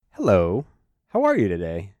Hello. How are you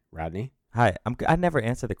today, Rodney? Hi. I never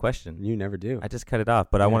answer the question. You never do. I just cut it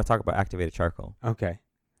off, but I Yeah. want to talk about activated charcoal. Okay.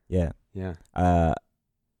 Yeah. Yeah. I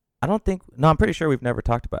don't think. No, I'm pretty sure we've never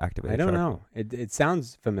talked about activated I don't charcoal. know. It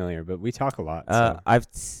sounds familiar, but we talk a lot. So.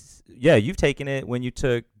 You've taken it when you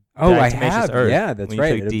took. Oh, I diatomaceous have. earth, Yeah, that's when you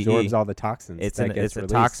right. took It DE. absorbs all the toxins. It's that a gets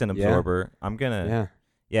released. toxin Yeah. absorber.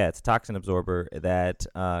 Yeah. It's a toxin absorber that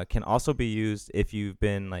can also be used if you've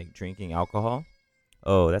been like drinking alcohol.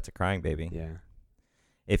 Oh, that's a crying baby. Yeah.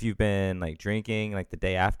 If you've been like drinking like the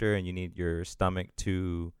day after and you need your stomach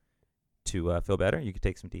to feel better, you could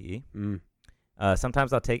take some DE.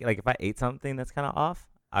 Sometimes I'll take like if I ate something that's kind of off,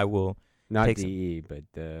 I will Not take DE, but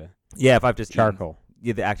if I've just charcoal.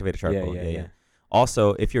 the activated charcoal. Yeah.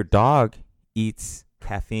 Also, if your dog eats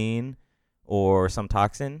caffeine or some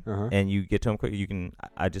toxin Uh-huh. and you get to them quick,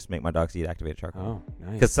 I just make my dogs eat activated charcoal. Oh,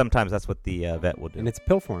 nice. Because sometimes that's what the vet will do. And it's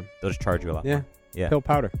pill form. They'll just charge you a lot. Yeah. More. Yeah. Pill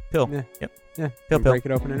powder. Pill. Yeah. Yep. Yeah. Pill, You pill. break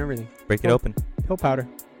it open and everything. Break it Pill. open. Pill powder.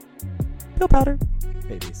 Pill powder.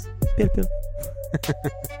 Babies. Pill pill.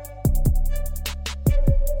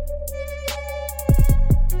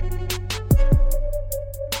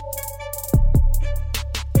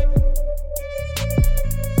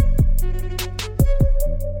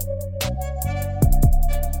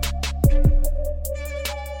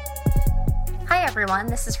 Hi everyone,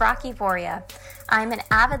 this is Rocky Voria. I'm an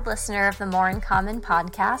avid listener of the More in Common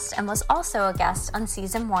podcast and was also a guest on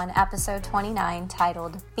Season 1, Episode 29,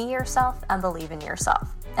 titled Be Yourself and Believe in Yourself,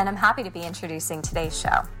 and I'm happy to be introducing today's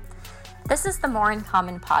show. This is the More in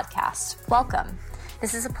Common podcast. Welcome.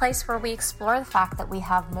 This is a place where we explore the fact that we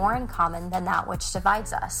have more in common than that which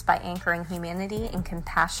divides us by anchoring humanity in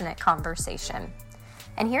compassionate conversation.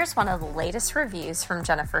 And here's one of the latest reviews from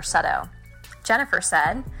Jennifer Sutto. Jennifer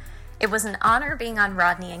said, "It was an honor being on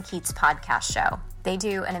Rodney and Keith's podcast show. They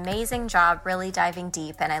do an amazing job really diving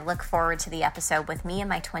deep, and I look forward to the episode with me and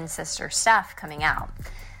my twin sister, Steph, coming out.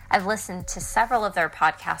 I've listened to several of their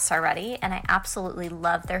podcasts already, and I absolutely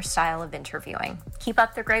love their style of interviewing. Keep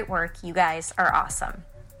up the great work. You guys are awesome."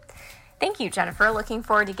 Thank you, Jennifer. Looking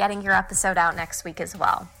forward to getting your episode out next week as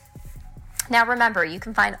well. Now remember, you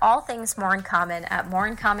can find all things More in Common at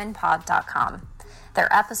moreincommonpod.com.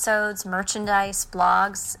 Their episodes, merchandise,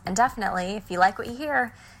 blogs, and definitely, if you like what you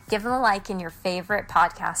hear, give them a like in your favorite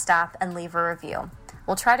podcast app and leave a review.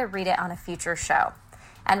 We'll try to read it on a future show.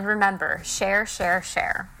 And remember, share, share,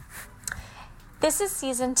 share. This is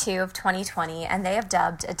Season 2 of 2020, and they have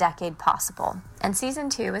dubbed A Decade Possible. And Season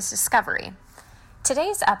 2 is Discovery.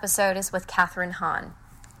 Today's episode is with Kathryn Hahn.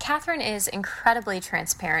 Kathryn is incredibly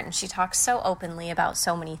transparent, and she talks so openly about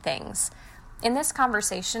so many things. In this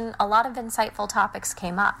conversation, a lot of insightful topics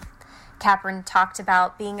came up. Kathryn talked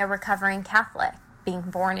about being a recovering Catholic, being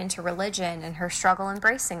born into religion and her struggle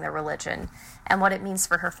embracing the religion, and what it means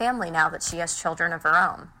for her family now that she has children of her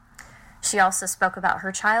own. She also spoke about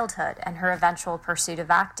her childhood and her eventual pursuit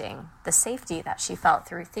of acting, the safety that she felt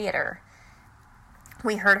through theater.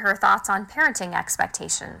 We heard her thoughts on parenting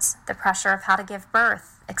expectations, the pressure of how to give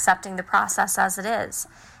birth, accepting the process as it is,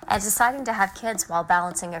 and deciding to have kids while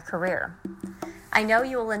balancing a career. I know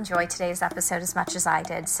you will enjoy today's episode as much as I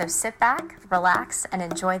did, so sit back, relax, and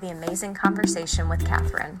enjoy the amazing conversation with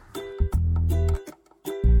Kathryn.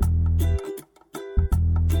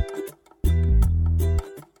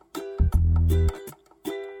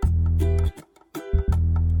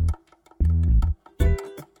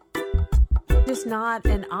 Just not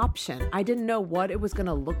an option. I didn't know what it was going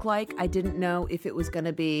to look like. I didn't know if it was going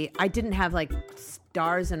to be, I didn't have like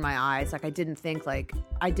stars in my eyes. Like I didn't think,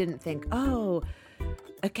 oh,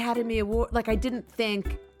 Academy Award. Like I didn't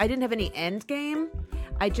have any end game.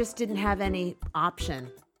 I just didn't have any option.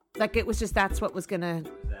 Like it was just, that's what was going to,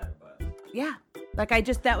 yeah. Like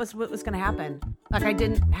that was what was going to happen. Like I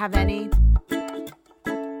didn't have any.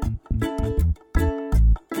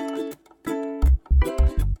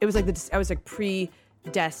 It was like I was like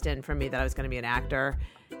predestined for me that I was going to be an actor.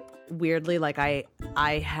 Weirdly, like I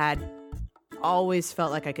had always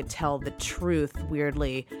felt like I could tell the truth.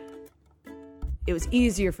 Weirdly, it was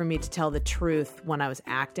easier for me to tell the truth when I was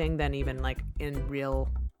acting than even like in real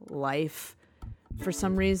life for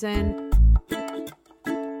some reason.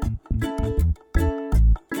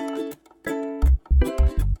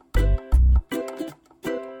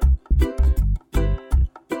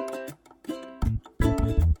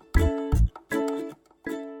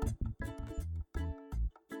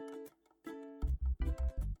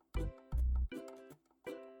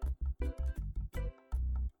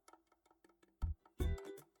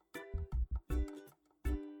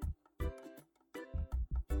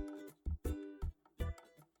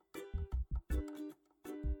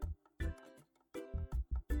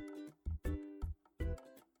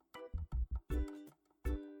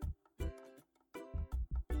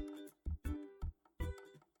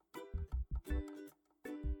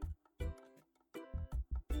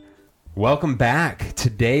 Welcome back.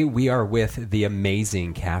 Today we are with the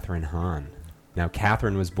amazing Catherine Hahn. Now,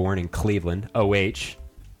 Catherine was born in Cleveland, OH.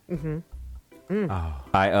 Mm-hmm. Oh,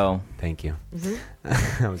 I-O. thank you.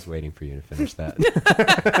 Mm-hmm. I was waiting for you to finish that.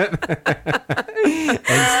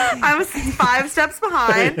 I was 5 steps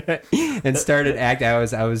behind. And started acting. I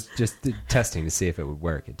was just testing to see if it would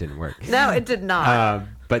work. It didn't work. No, it did not.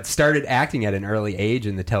 But started acting at an early age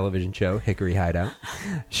in the television show Hickory Hideout.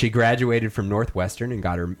 She graduated from Northwestern and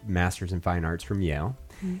got her master's in fine arts from Yale.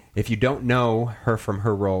 If you don't know her from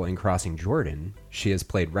her role in Crossing Jordan, she has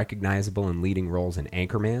played recognizable and leading roles in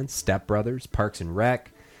Anchorman, Step Brothers, Parks and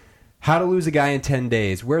Rec, How to Lose a Guy in 10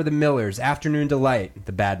 Days, We're the Millers, Afternoon Delight,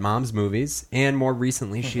 the Bad Moms movies, and more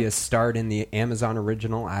recently she has starred in the Amazon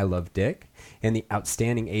original I Love Dick and the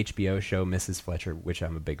outstanding HBO show Mrs. Fletcher, which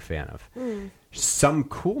I'm a big fan of. Some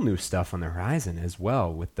cool new stuff on the horizon as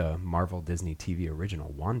well with the Marvel Disney TV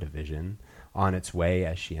original WandaVision on its way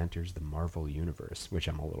as she enters the Marvel Universe, which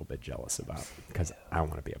I'm a little bit jealous about because I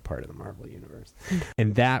want to be a part of the Marvel Universe.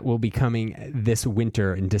 And that will be coming this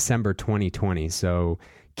winter in December 2020. So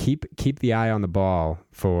keep the eye on the ball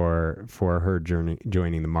for her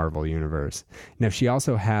joining the Marvel Universe. Now, she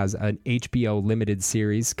also has an HBO limited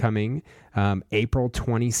series coming April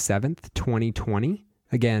 27th, 2020.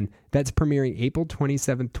 Again, that's premiering April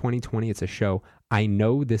 27th, 2020. It's a show, I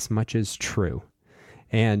Know This Much Is True.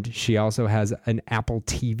 And she also has an Apple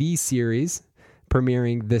TV series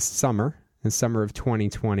premiering this summer, in summer of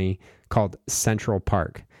 2020, called Central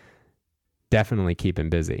Park. Definitely keeping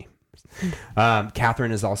busy.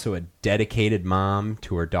 Catherine is also a dedicated mom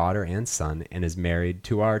to her daughter and son and is married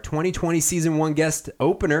to our 2020 season 1 guest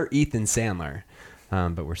opener, Ethan Sandler.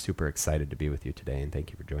 But we're super excited to be with you today, and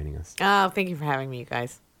thank you for joining us. Oh, thank you for having me, you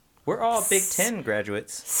guys. We're all Big Ten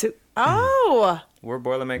graduates. We're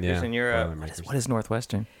Boilermakers, Yeah, and you're Boilermakers. What is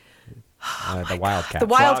Northwestern? The Wildcats. the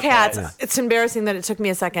Wildcats. Wildcats. It's embarrassing that it took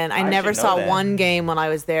me a second. I never should know saw that. one game when I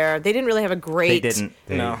was there. They didn't really have a great. They didn't.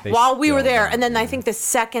 No. While we were still there, don't, and then I yeah. think the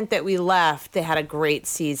second that we left, they had a great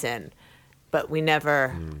season, but we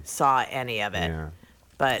never saw any of it. Yeah.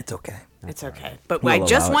 But It's okay. it's okay. But We'll I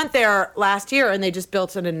just allow it. went there last year, and they just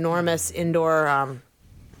built an enormous indoor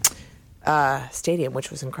stadium,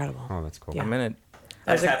 which was incredible. Oh, that's cool. Yeah. I'm in it.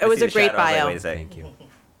 It was a great bio. Thank you.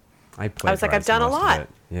 I played was like, for I've done a most of lot. it.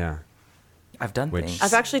 Yeah. I've done Which- things.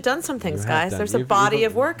 I've actually done some things, You have guys. done- There's a you've- body you've-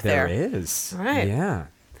 of work there. There is. Right. Yeah.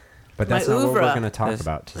 But My that's not what we're oeuvre. going to talk There's-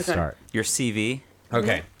 about to Okay. start. Your CV.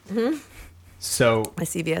 Okay. Mm-hmm. So My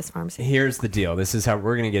CVS pharmacy. here's the deal. This is how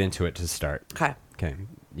we're going to get into it to start. Okay. Okay.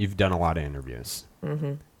 You've done a lot of interviews.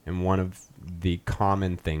 Mm-hmm. And one of the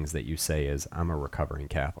common things that you say is, I'm a recovering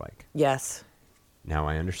Catholic. Yes. Now,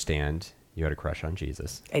 I understand you had a crush on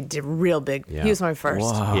Jesus. I did real big. Yeah. He was my first.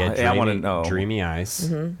 Whoa. He had I want to know. dreamy eyes,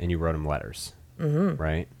 Mm-hmm. and you wrote him letters. Mm-hmm.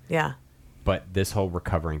 Right? Yeah. But this whole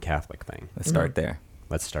recovering Catholic thing, Let's start there.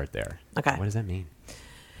 let's start there. Okay. What does that mean?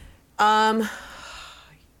 I'll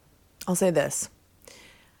say this.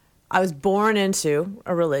 I was born into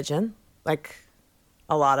a religion, like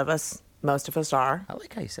a lot of us, most of us are. I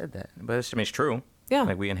like how you said that, but it's true. Yeah.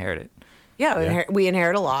 Like we inherit it. Yeah, Yeah. we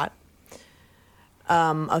inherit a lot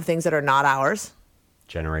of things that are not ours.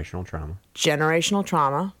 Generational trauma. Generational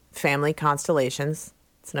trauma, family constellations.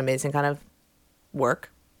 It's an amazing kind of work.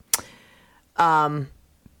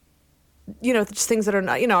 Just things that are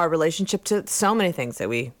not, our relationship to so many things that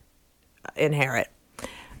we inherit.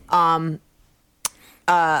 My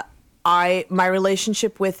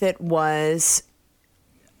relationship with it was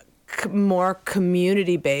more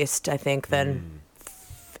community based, I think, than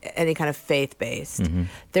any kind of faith based.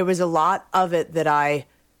 There was a lot of it that I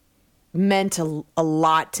meant a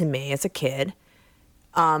lot to me as a kid.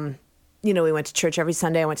 We went to church every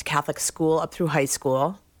Sunday. I went to Catholic school up through high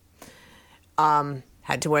school.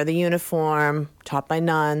 Had to wear the uniform, taught by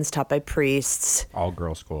nuns, taught by priests. All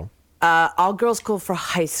girl school. All girls school for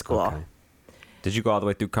high school. Okay. Did you go all the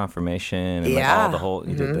way through confirmation and like Yeah. all the whole?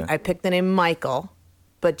 You did the. I picked the name Michael,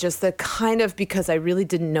 but just the kind of because I really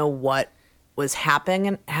didn't know what was happening,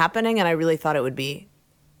 and I really thought it would be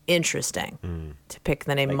interesting to pick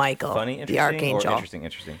the name like, Michael, funny, the interesting, archangel. Or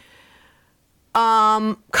interesting.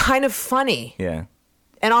 Kind of funny. Yeah.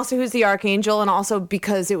 And also who's the archangel, and also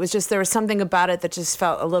because it was just, there was something about it that just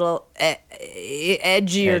felt a little edgier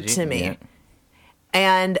Edgy, to me. yeah.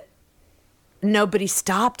 And nobody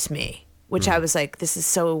stopped me, which I was like, this is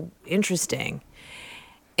so interesting.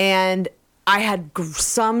 And I had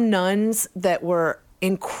some nuns that were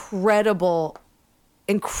incredibly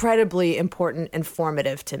important and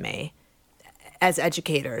formative to me as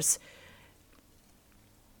educators.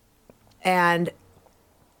 And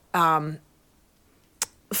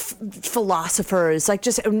philosophers, like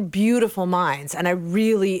just beautiful minds. And I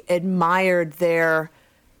really admired their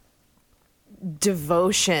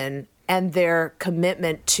devotion and their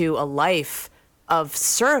commitment to a life of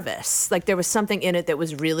service. Like there was something in it that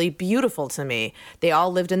was really beautiful to me. They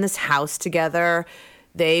all lived in this house together.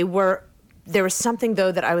 There was something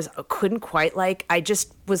though that I couldn't quite like. I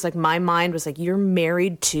just was like, my mind was like, you're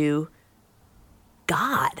married to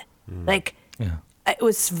God. Like, it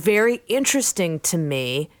was very interesting to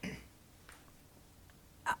me.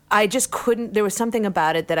 I just couldn't, there was something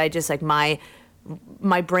about it that I just like, my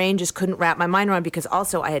brain just couldn't wrap my mind around, because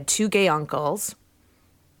also I had 2 gay uncles.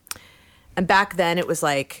 And back then it was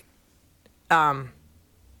like,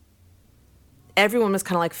 everyone was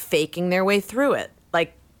kind of like faking their way through it.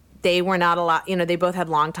 Like they were not allowed, they both had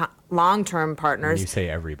long-term partners. When you say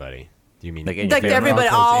everybody, do you mean Like everybody,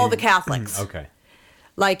 all the Catholics. Okay.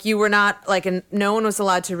 Like you were not like, and no one was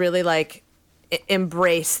allowed to really like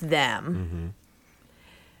embrace them.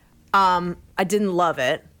 I didn't love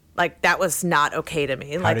it. Like that was not okay to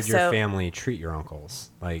me. How did your family treat your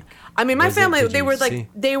uncles? Like, I mean, my family, did they you were see?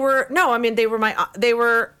 they were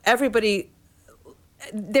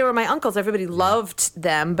my uncles. Everybody loved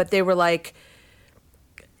them, but they were like,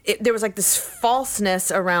 there was like this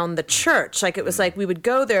falseness around the church. Like it was like we would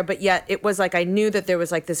go there, but yet it was like I knew that there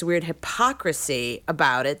was like this weird hypocrisy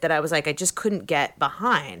about it that I was like, I just couldn't get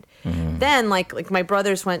behind. Then like my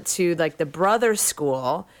brothers went to like the brother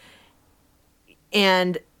school,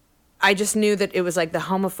 and I just knew that it was like the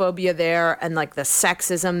homophobia there and like the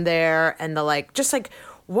sexism there and the like, just like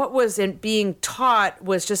what was being taught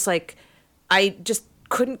was just like, I just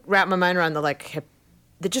couldn't wrap my mind around the like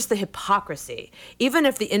the hypocrisy. Even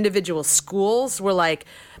if the individual schools were like,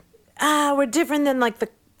 we're different than like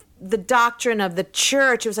the doctrine of the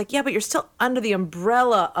church. It was like, yeah, but you're still under the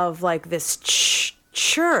umbrella of like this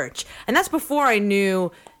church. And that's before I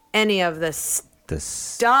knew any of this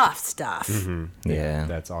stuff. Yeah.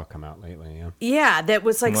 That's all come out lately. Yeah. Yeah, that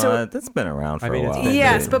was like, Well, that's been around for a it's while. been-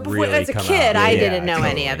 yes, didn't but before, really as a come kid, out. I Yeah, didn't know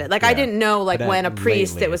totally. any of it. Like, I Yeah. didn't know, like, But when a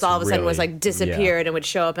priest lately that was it's all of a sudden was, really- like, disappeared and would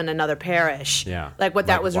show up in another parish. Yeah. Like, what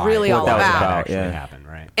that Like, was why? really What all that was about. about. Actually Yeah. happened,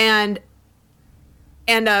 right? And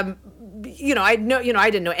I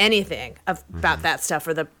didn't know anything about that stuff,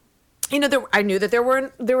 or the, I knew that there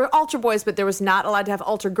were altar boys, but there was not allowed to have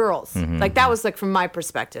altar girls. Like, that was, like, from my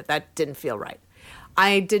perspective, that didn't feel right.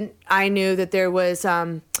 I knew that there was,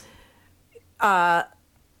 I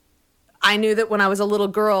knew that when I was a little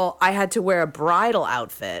girl, I had to wear a bridal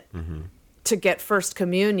outfit to get First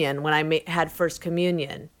Communion when I had First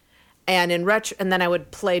Communion. And and then I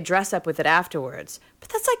would play dress up with it afterwards. But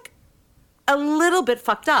that's like a little bit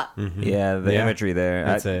fucked up. Yeah, the Yeah. imagery there.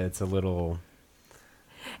 It's a little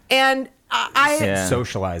And Yeah.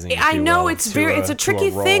 socializing. if I you know will, it's to it's a to tricky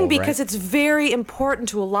role, thing because right? it's very important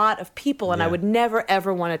to a lot of people, and I Yeah. would never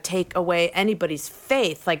ever want to take away anybody's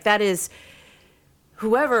faith. Like, that is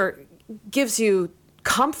whoever gives you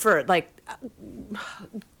comfort, like,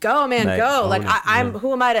 go man, Like, go. own Like, it, I'm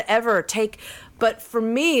who am I to ever take? But for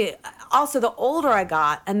me, also, the older I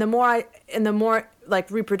got and the more like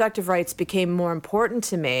reproductive rights became more important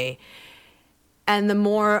to me, and the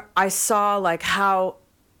more I saw like how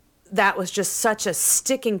that was just such a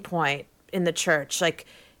sticking point in the church. Like,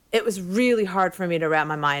 it was really hard for me to wrap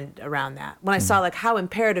my mind around that. When I saw like how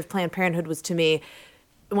imperative Planned Parenthood was to me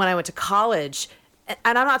when I went to college,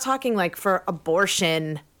 and I'm not talking like for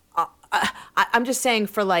abortion. I'm just saying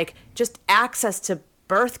for like just access to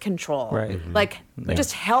birth control, Right. like Yeah.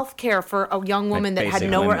 just health care for a young woman that had basic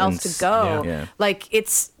nowhere else women's- to go. yeah. Like, it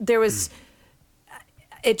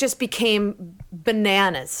just became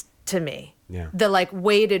bananas to me. Yeah. The like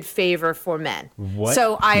weighted favor for men. What?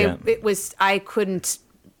 So Yeah. it was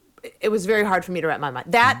very hard for me to wrap my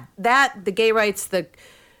mind. That the gay rights, the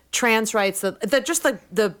trans rights, the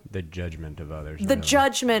judgment of others. the really.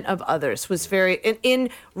 judgment of others was very in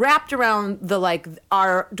wrapped around the like,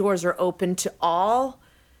 our doors are open to all,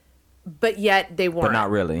 but yet they weren't. But not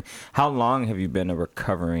really. How long have you been a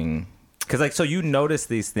recovering? Because so you notice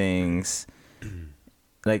these things.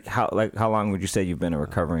 How long would you say you've been a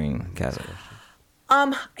recovering Catholic?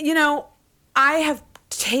 I have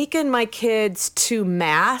taken my kids to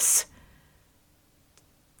mass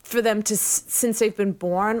for them to since they've been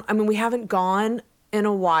born. I mean, we haven't gone in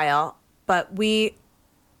a while, but they've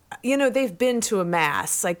been to a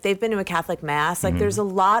mass. Like, they've been to a Catholic mass. Like, there's a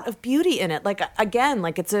lot of beauty in it. Like, again,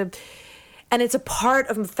 like it's a part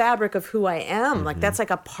of the fabric of who I am. Like, that's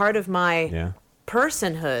like a part of my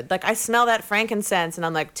personhood. Like, I smell that frankincense and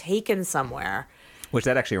I'm like taken somewhere. Which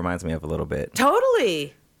that actually reminds me of a little bit.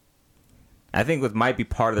 Totally. I think what might be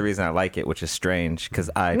part of the reason I like it, which is strange because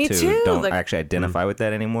I Me too, don't like- actually identify with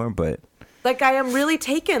that anymore. But Like I am really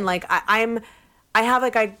taken. Like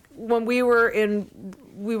when we were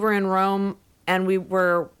in Rome and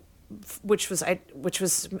which was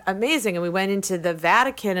amazing, and we went into the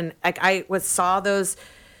Vatican, and like saw those,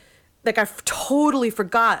 like I totally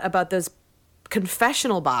forgot about those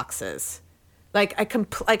confessional boxes. Like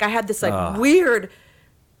I had this like weird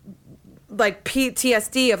like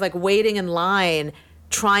PTSD of like waiting in line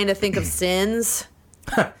trying to think of sins.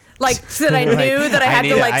 Like so that I knew that I had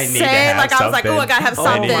to like say, like I was like, oh, I gotta have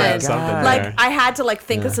something. Like I had to like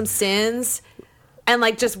think of some sins, and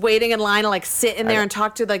like just waiting in line and like sit in there and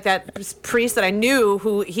talk to like that priest that I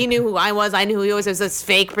knew he knew who I was. I knew who he was. It was this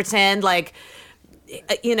fake pretend, like,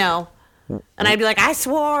 you know, and I'd be like, I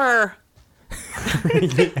swore.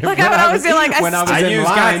 Like I would always be like, when I was I in used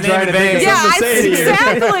line God's trying to name in think of vain. something to say to you.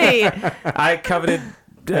 exactly. I coveted.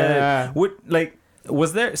 What like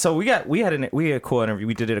was there? So we had a cool interview.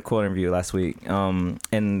 We did a cool interview last week. And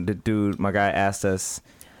the dude, my guy, asked us,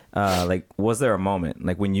 like, was there a moment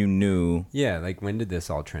like when you knew? Yeah, like when did this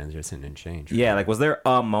all transition and change? Yeah, like was there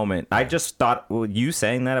a moment? I just thought you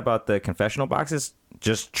saying that about the confessional boxes.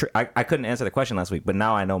 I couldn't answer the question last week, but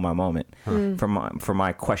now I know my moment for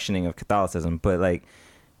my questioning of Catholicism. But like,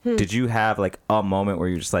 did you have like a moment where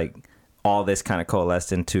you're just like all this kind of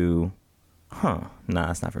coalesced into, nah,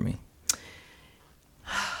 it's not for me?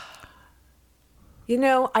 You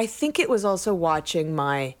know, I think it was also watching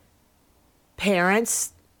my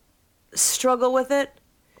parents struggle with it.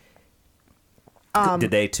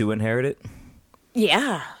 Did they too inherit it?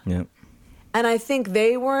 Yeah. Yeah. And I think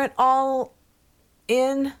they weren't all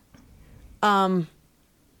in. And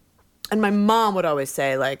my mom would always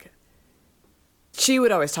say, like, she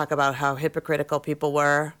would always talk about how hypocritical people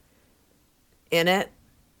were in it.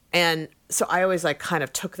 And so I always like kind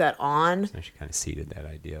of took that on. So she kind of seeded that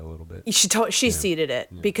idea a little bit. She seeded it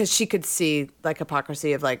because she could see like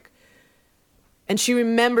hypocrisy of like, and she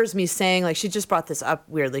remembers me saying, like, she just brought this up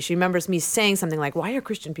weirdly. She remembers me saying something like, why are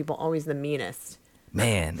Christian people always the meanest?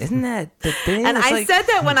 Man, isn't that the thing? And It's I like- said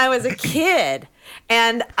that when I was a kid,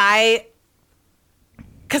 and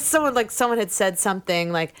because someone had said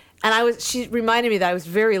something like, and she reminded me that I was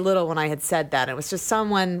very little when I had said that. It was just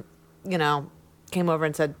someone, you know, came over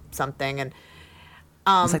and said something, and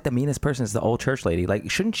it's like the meanest person is the old church lady. Like,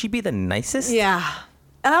 shouldn't she be the nicest? yeah.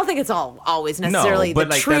 And I don't think it's always necessarily but,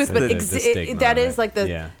 the like, truth, that's but the stigma that of is it. like the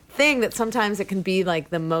Yeah. thing that sometimes it can be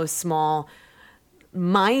like the most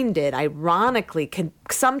small-minded. Ironically,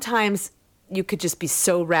 sometimes you could just be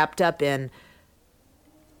so wrapped up in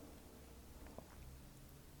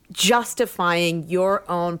justifying your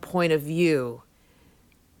own point of view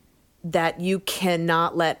that you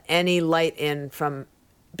cannot let any light in from,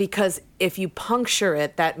 because if you puncture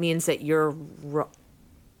it, that means that you're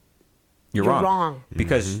You're You're wrong. wrong.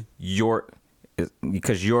 Because you've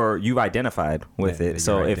identified with Yeah, it.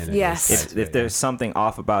 So your if identity Yes. is tied if to it, there's something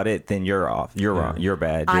off about it, then you're off. You're wrong. You're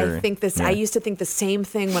bad. I think this. yeah. I used to think the same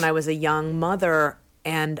thing when I was a young mother,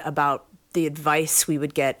 and about the advice we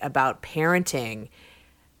would get about parenting,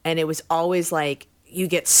 and it was always like you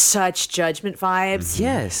get such judgment vibes.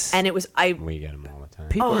 Yes. And it was we get them all the time.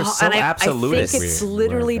 People are so and I absolutist. think it's We're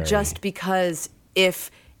literally very- just because if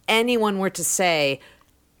anyone were to say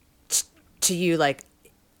to you like,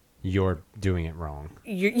 You're doing it wrong.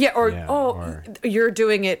 you're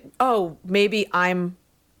doing it. Oh, maybe I'm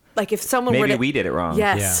like, if someone were Maybe to, we did it wrong.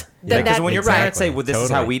 yes, Yeah. then Because that, when your right. parents say, "Well, this is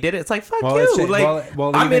how Totally. we did it," it's like, "Fuck Well, you!" it's just- like,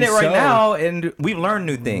 well, I'm in even it right so, now, and we've learned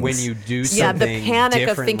new things. When you do Yeah, something the panic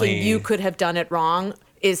of thinking differently- you could have done it wrong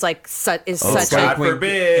is like such It's such God a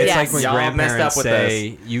forbid. It's Yes. like when Y'all messed grandparents up with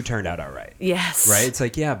say, "You turned out all right." yes, Right? It's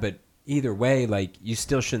like, yeah, but either way, like, you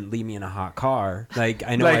still shouldn't leave me in a hot car. Like,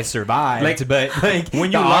 I know Like- I survived, like, but like,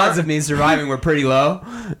 when the you odds learn- of me surviving were pretty low.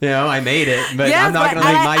 You know, I made it, but Yes, I'm not but going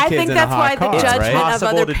to leave my I kids think in a that's hot why car, the judgment right? of Possible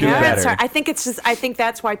other to do parents better. are. I think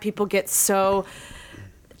that's why people get so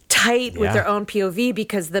tight with Yeah. their own POV,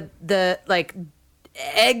 because the like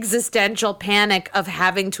existential panic of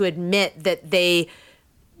having to admit that they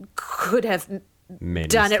could have Made a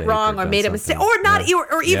done it mistake wrong or done made a mistake, something. or not, Yeah.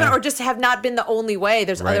 or even Yeah. or just have not been the only way.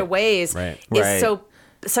 There's Right. other ways. Right. Is Right.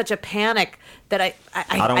 such a panic that I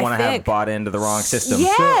I don't want to have think- bought into the wrong system.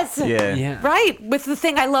 Yes. Yeah. Yeah. Right. With the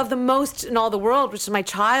thing I love the most in all the world, which is my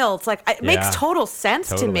child. It's like, it makes Yeah. total sense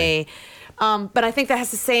to Totally. me. But I think that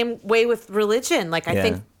has the same way with religion. Like, I Yeah.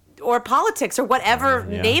 think, or politics or whatever,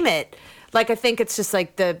 Yeah. name it. Like, I think it's just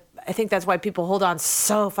like I think that's why people hold on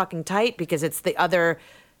so fucking tight, because it's the other,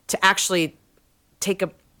 to actually take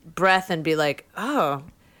a breath and be like, oh,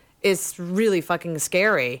 it's really fucking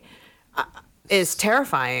scary. is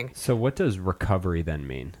terrifying. So what does recovery then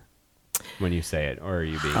mean when you say it, or are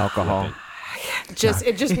you being Alcohol. flippant?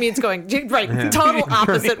 It just means going right, total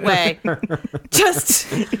opposite way. Just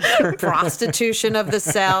prostitution of the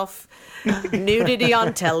self, nudity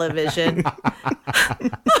on television.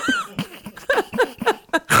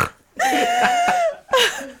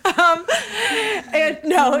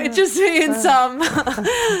 It just means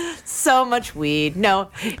so much weed. No,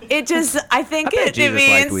 it just I think it means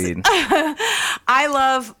liked weed.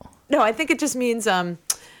 I think it just means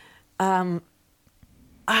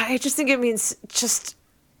I just think it means just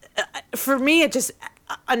for me it just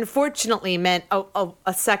unfortunately meant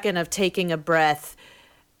a second of taking a breath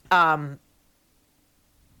to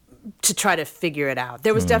try to figure it out.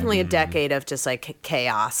 There was definitely a decade of just like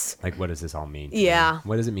chaos. Like, what does this all mean to Yeah. you?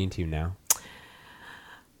 What does it mean to you now?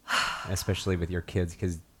 Especially with your kids,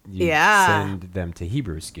 because you Yeah. send them to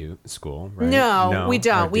Hebrew school, right? No, we Or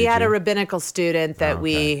don't. We did had a you? rabbinical student that Oh,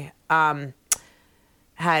 we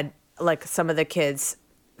had, like some of the kids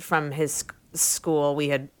from his school. We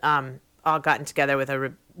had all gotten together with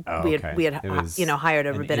Oh, we okay. had It was hired a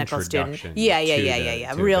an real introduction Yeah. to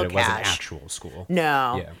it, Real but it wasn't cash. actual school.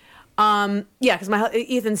 No. Yeah. Yeah, because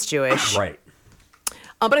Ethan's Jewish. Right.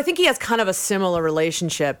 But I think he has kind of a similar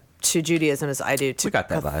relationship to Judaism as I do. To We got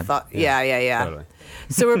that vibe. Yeah. Totally.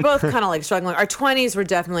 So we're both kind of like struggling. Our 20s were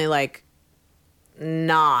definitely like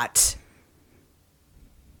not.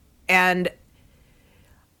 And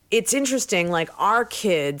it's interesting, like our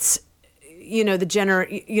kids,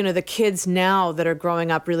 the kids now that are growing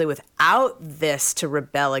up really without this to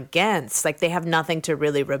rebel against, like they have nothing to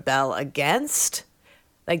really rebel against.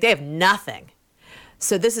 Like they have nothing.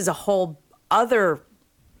 So this is a whole other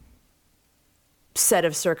set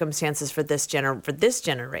of circumstances for this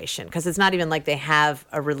generation, because it's not even like they have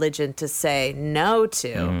a religion to say no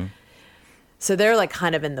to. So they're like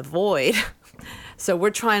kind of in the void. So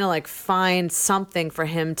we're trying to like find something for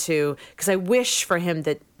him to, because I wish for him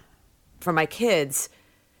that, for my kids,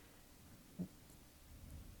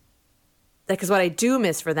 because what I do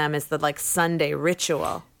miss for them is the like Sunday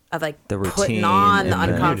ritual of like The putting routine on the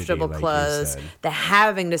and the uncomfortable community, like you clothes, said. the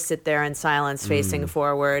having to sit there in silence facing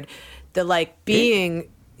forward, the like being,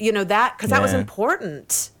 that, because that was Yeah.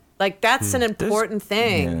 important. Like that's an important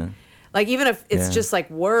thing. yeah. Like even if it's Yeah. just like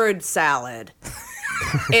word salad,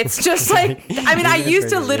 it's just like, I mean, I used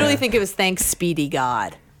to literally think it was thanks speedy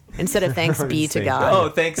God instead of thanks be to Saying, God. Oh,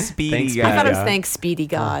 thanks, Speedy Thanks, guy. I thought it was God. thanks speedy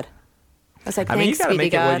God. I was like, I mean, you thanks gotta speedy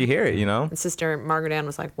make it God. when you hear it, And Sister Margaret Ann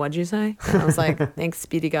was like, what'd you say? And I was like, thanks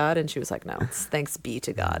speedy God. And she was like, no, it's thanks be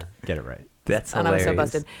to God. Get it right. That's And I was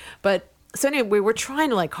hilarious. so busted. But so anyway, we were trying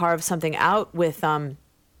to like carve something out with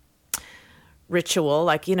ritual.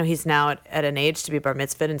 Like, he's now at an age to be bar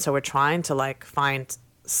mitzvahed. And so we're trying to like find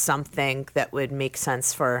something that would make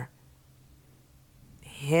sense for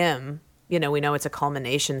him. We know it's a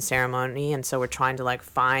culmination ceremony. And so we're trying to like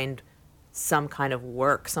find some kind of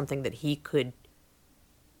work, something that he could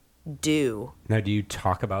do. Now, do you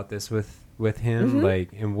talk about this with him? Mm-hmm.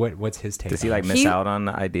 Like, and what's his take? Does he on like it? miss out on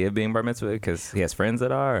the idea of being bar mitzvah because he has friends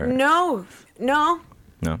that are? Or? No. No.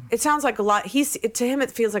 It sounds like a lot. To him,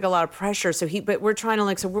 it feels like a lot of pressure. But we're trying to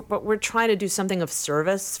like, we're trying to do something of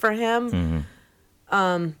service for him.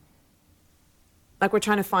 Like we're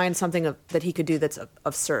trying to find something that he could do that's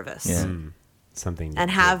of service. Yeah. Something And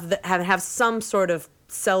have some sort of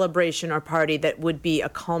celebration or party that would be a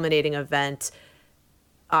culminating event,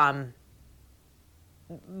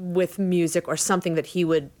 with music or something that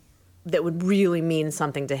that would really mean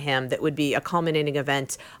something to him, that would be a culminating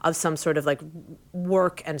event of some sort of like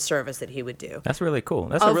work and service that he would do. That's really cool.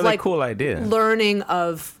 That's a Of, really like, cool idea. Learning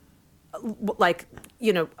of like,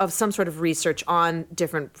 of some sort of research on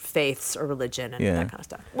different faiths or religion and Yeah. that kind of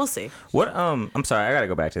stuff. We'll see. What? I'm sorry. I gotta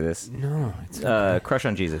go back to this. No, it's Crush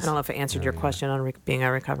on Jesus. I don't know if I answered your question on being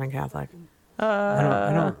a recovering Catholic.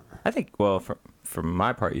 I don't. I think. Well, for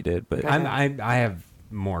my part, you did, but I have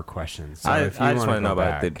more questions. So I if you just wanna wanna know go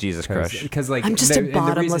about the back, Jesus crush. because like I'm just a and the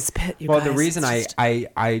bottomless reason- pit, you well, the guys. reason It's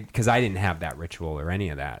I because I didn't have that ritual or any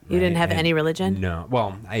of that. You didn't right? have And any religion? No.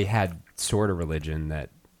 Well, I had sort of religion that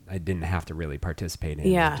I didn't have to really participate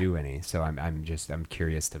in Yeah. or do any. So I'm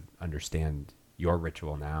curious to understand your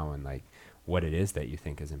ritual now and like what it is that you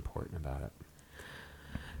think is important about it.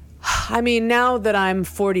 I mean, now that I'm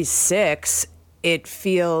 46, it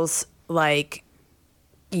feels like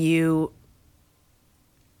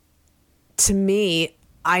to me,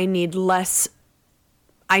 I need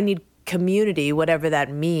community, whatever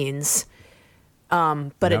that means.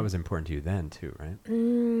 But that was important to you then too, right?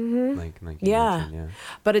 Mm-hmm. Like you Yeah. mentioned, yeah.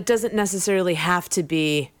 But it doesn't necessarily have to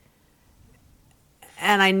be.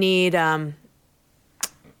 And I need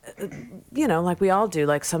like we all do,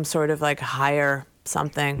 like some sort of like higher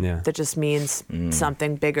something that just means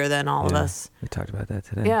something bigger than all of us. We talked about that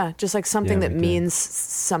today. Yeah, just like something Yeah, that we did. means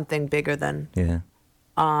something bigger than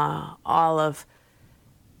all of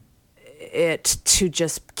it, to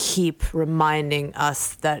just keep reminding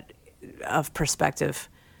us that of perspective,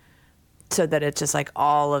 so that it's just like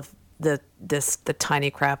all of the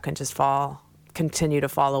tiny crap can just continue to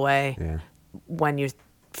fall away when you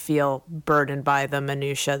feel burdened by the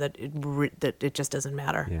minutia that it just doesn't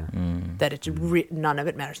matter. Yeah. That it none of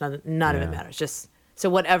it matters. None of it matters. Just so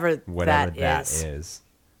whatever that is.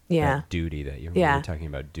 Yeah. That duty that you Yeah. were talking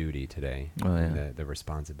about duty today. Oh, yeah. And the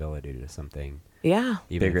responsibility to something. Yeah.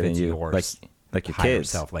 Even Bigger if it's than you, yours, like your higher kids.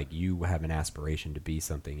 self, like you have an aspiration to be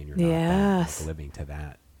something and you're not Yes. like living to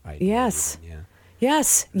that idea. Yes. Even,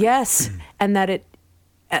 Yes. And that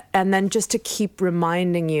and then just to keep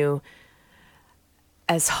reminding you,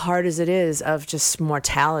 as hard as it is, of just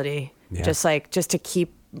mortality, Yeah. just to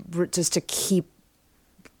keep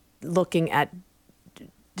looking at,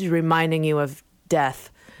 reminding you of death,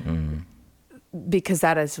 because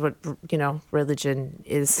that is what, religion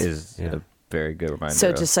Is Yeah. a very good reminder. so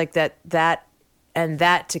of- just like that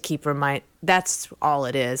to keep that's all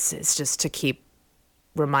it is. It's just to keep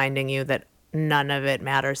reminding you that none of it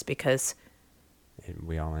matters, because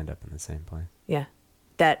we all end up in the same place.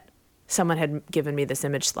 that someone had given me this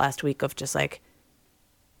image last week of just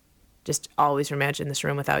always imagine this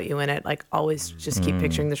room without you in it. Like always just keep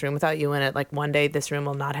picturing this room without you in it. Like one day this room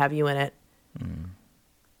will not have you in it.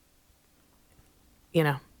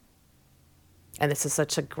 And this is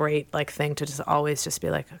such a great like thing to just always just be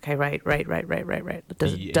like, okay, right. It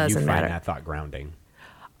doesn't You matter. find that thought grounding.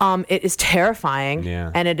 It is terrifying,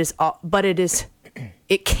 and it is, but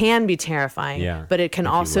it can be terrifying, but it can if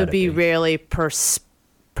you also let it be be. really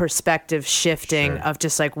perspective shifting Sure. of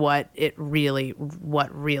just like what really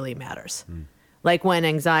matters. Like when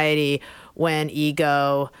anxiety, when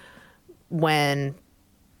ego, when,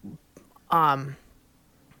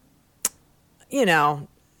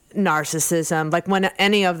 narcissism, like when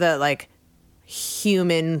any of the like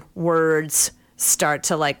human words start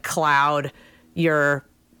to like cloud your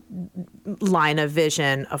line of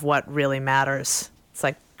vision of what really matters. It's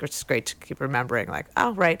like, it's just great to keep remembering, like,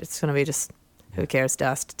 oh, right, it's going to be just, who cares,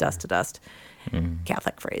 dust to dust.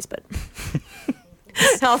 Catholic phrase, but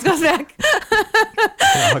it all goes back.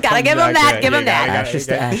 Gotta give them that, give them that. ashes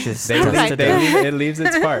to ashes. It leaves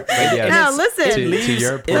its part. But yeah, No, listen. to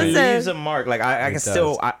your It point. Listen. leaves a mark. Like I can It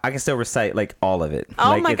still does. I can still recite like all of it.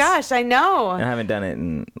 Oh Like, my it's- gosh, I know. I haven't done it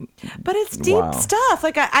in But it's deep Wow. stuff.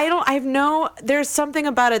 Like there's something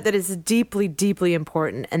about it that is deeply, deeply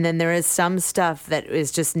important. And then there is some stuff that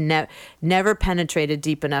is just never penetrated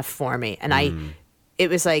deep enough for me. And it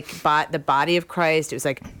was like the body of Christ. It was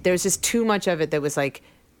like, there was just too much of it that was like,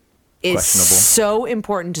 is Questionable. so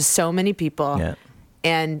important to so many people. Yeah.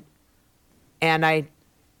 And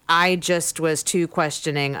I just was too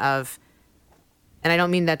questioning of, and I don't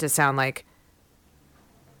mean that to sound like,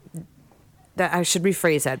 that I should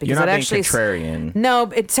rephrase that, because You're not it being actually contrarian. No,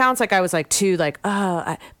 it sounds like I was like too like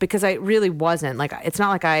because I really wasn't. Like it's not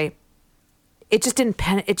like it just didn't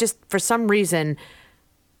it just for some reason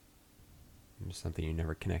Something you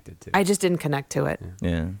never connected to. I just didn't connect to it.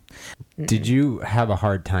 Yeah. Did you have a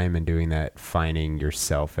hard time in doing that, finding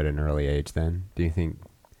yourself at an early age then? Do you think?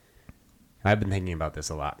 I've been thinking about this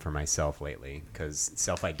a lot for myself lately, because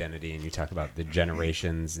self-identity, and you talk about the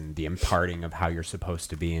generations and the imparting of how you're supposed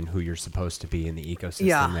to be and who you're supposed to be in the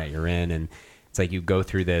ecosystem that you're in. And it's like you go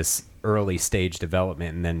through this early stage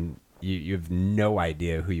development, and then you have no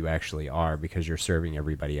idea who you actually are, because you're serving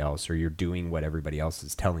everybody else, or you're doing what everybody else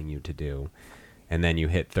is telling you to do. And then you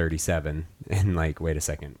hit 37 and like, wait a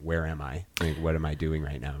second, where am I? Like, what am I doing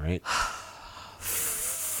right now, right?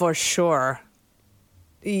 For sure.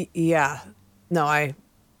 Yeah. No, I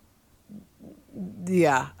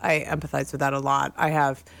empathize with that a lot. I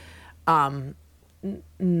have,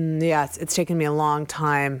 it's taken me a long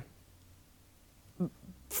time.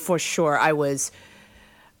 For sure. I was,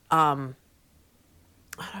 how do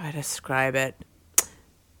I describe it?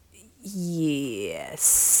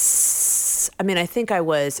 Yes. I mean, I think I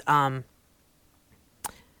was, I'm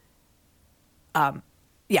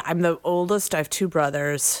the oldest. I have two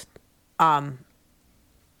brothers.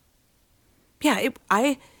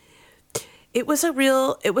 It was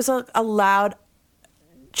a loud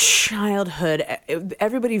childhood.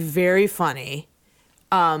 Everybody very funny.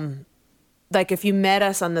 Like if you met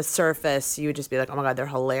us on the surface, you would just be like, oh my God, they're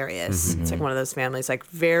hilarious. It's like one of those families, like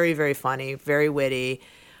very, very funny, very witty.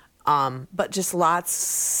 But just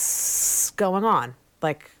lots going on,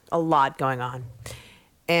 like a lot going on.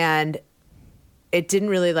 And it didn't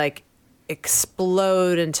really like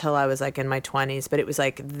explode until I was like in my 20s, but it was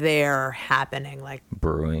like there happening like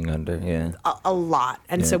Brewing under, yeah. a lot.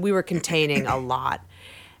 And so we were containing a lot.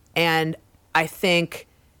 And I think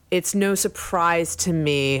it's no surprise to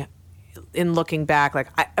me in looking back, like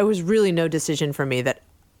I was really no decision for me that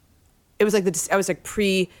it was like I was like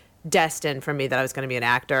predestined for me that I was going to be an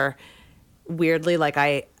actor. Weirdly, like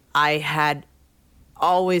I had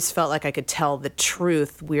always felt like I could tell the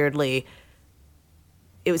truth. Weirdly,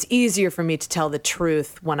 it was easier for me to tell the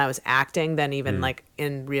truth when I was acting than even like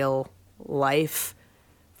in real life.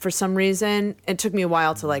 For some reason, it took me a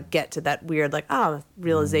while to like get to that weird like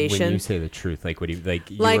realization. When you say the truth, like what do you like?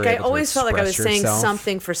 You Like were I able to always felt like I was express saying yourself?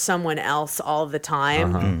 something for someone else all the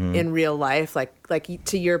time in real life. Like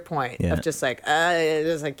to your point Yeah. of just like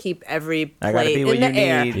keep every I gotta plate be what in the you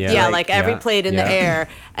air. need. Yeah, Yeah. like every Yeah. plate in the Yeah. air.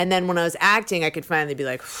 And then when I was acting, I could finally be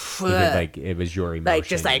like, You could, like it was your emotion,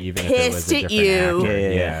 just, like, even if it was pissed a at different you. actor.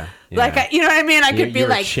 Yeah. like you know what I mean? I could be you were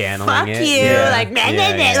like, channeling fuck it. you, Yeah. like meh,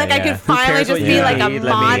 Yeah, meh, meh. yeah, Like I yeah. could Who finally cares just what be you like a need? Let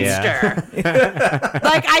me- monster.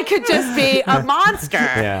 Like I could just be a monster.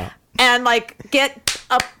 Yeah. And like get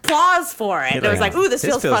applause for it. And it was like, ooh, this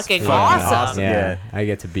feels fucking awesome. Yeah. Yeah. I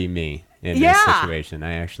get to be me in Yeah. this situation.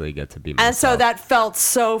 I actually get to be myself. And so that felt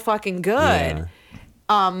so fucking good.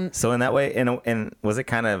 Yeah. So in that way, and was it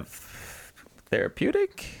kind of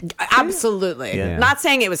therapeutic? Absolutely. Yeah. Not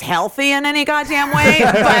saying it was healthy in any goddamn way,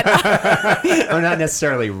 but I'm not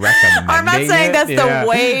necessarily recommending I'm not saying it. that's Yeah. the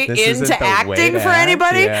way This isn't into the way acting to for act.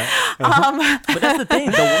 anybody. Yeah. But that's the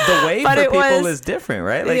thing. The way But for it people was- is different,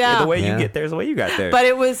 right? Like Yeah. the way Yeah. you get there's the way you got there. But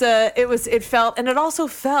it felt, and it also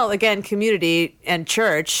felt, again, community and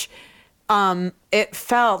church. It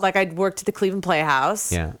felt like I'd worked at the Cleveland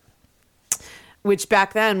Playhouse, Yeah. which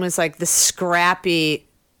back then was like the scrappy,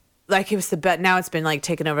 like it was the best. Now it's been like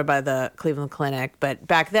taken over by the Cleveland Clinic, but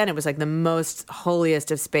back then it was like the most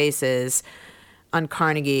holiest of spaces on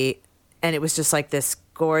Carnegie, and it was just like this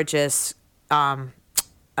gorgeous, a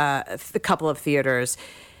couple of theaters,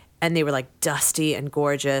 and they were like dusty and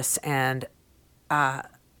gorgeous, and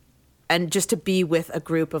just to be with a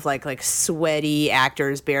group of like sweaty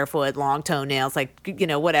actors, barefoot, long toenails, like, you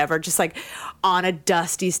know, whatever, just like on a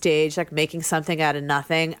dusty stage, like making something out of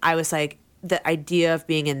nothing. I was like, the idea of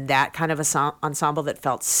being in that kind of ensemble that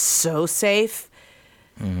felt so safe,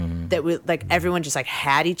 that we like everyone just like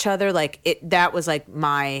had each other. Like that was like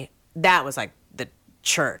the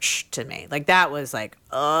church to me. Like that was like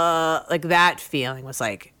that feeling was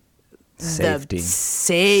like Safety. the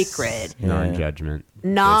sacred. Non-judgment. Just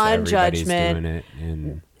Non-judgment. everybody's doing it,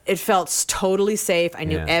 and It felt totally safe. I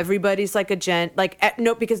knew Yeah. everybody's like a gent. Like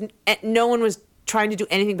because no one was trying to do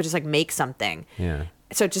anything but just like make something. yeah.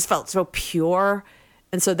 So it just felt so pure,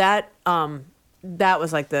 and so that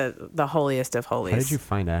was like the holiest of holies. How did you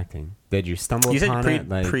find acting? Did you stumble you said upon it?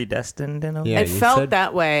 Like, predestined in a way? Yeah. It you felt said-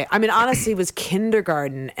 that way. I mean, honestly, it was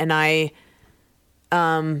kindergarten, and I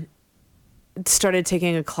started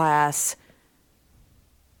taking a class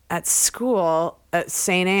at school at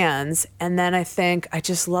St. Anne's, and then I think I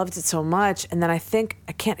just loved it so much, and then I think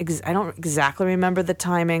I don't exactly remember the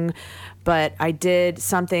timing, but I did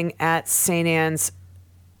something at St. Anne's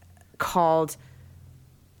called,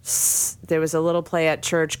 there was a little play at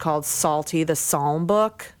church called Salty the Psalm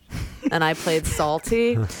Book, and I played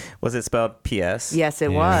Salty. Was it spelled P.S.? Yes,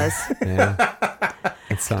 it Yeah. was. Yeah.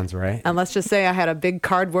 It sounds right. And let's just say I had a big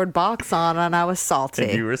cardboard box on, and I was salty.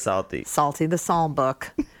 And you were salty. Salty the Psalm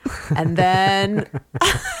Book. And then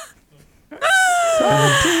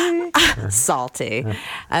salty.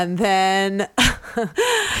 And then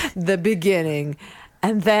the beginning.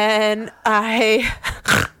 And then I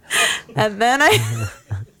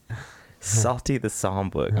Salty the Psalm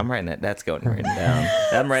Book. I'm writing that. That's going written down.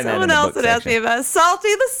 I'm writing someone that in else the had book asked me section. about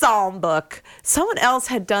Salty the Psalm Book. Someone else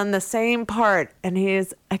had done the same part, and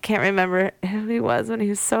I can't remember who he was when he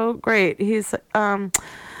was so great. He's an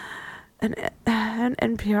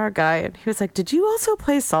NPR guy, and he was like, "Did you also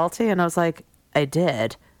play Salty?" And I was like, "I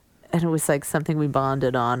did." And it was like something we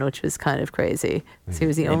bonded on, which was kind of crazy. So he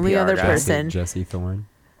was the only NPR other guy. person. Jesse Thorne.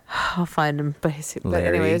 I'll find him. But anyway,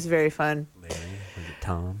 Larry. it was very fun. Was it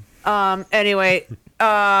Tom? Anyway,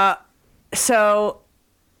 so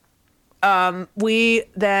we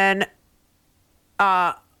then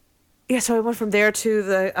so I went from there to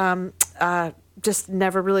the just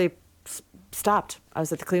never really stopped. I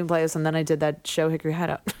was at the Cleveland Playhouse, and then I did that show Hickory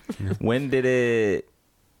Hideout. When did it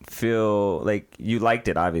feel like you liked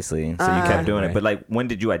it, obviously, so you kept doing it, Right. but like when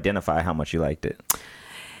did you identify how much you liked it?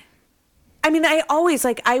 I mean, I always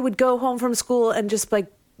I would go home from school and just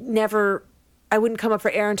I wouldn't come up for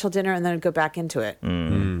air until dinner, and then I'd go back into it.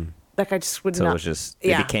 Like I just would So not. it was just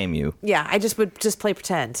Yeah. it became you. Yeah, I just would just play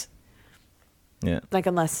pretend. Yeah. Like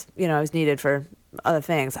unless I was needed for other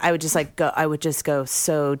things, I would just like go. I would just go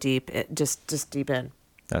so deep, just deep in.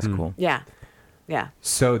 That's cool. Yeah, yeah.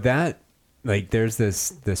 So that, like, there's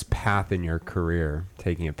this path in your career,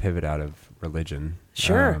 taking a pivot out of religion.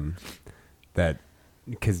 Sure. That,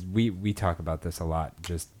 because we talk about this a lot,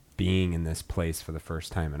 just being in this place for the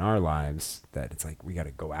first time in our lives, that it's like we got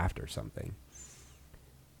to go after something.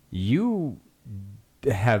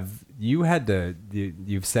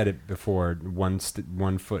 You've said it before, one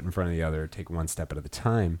foot in front of the other, take one step at a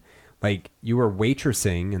time. Like, you were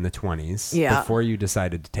waitressing in the 20s before you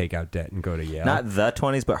decided to take out debt and go to Yale. Not the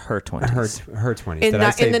 20s, but her 20s. Her 20s. In Did I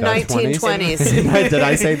say in the 1920s. Did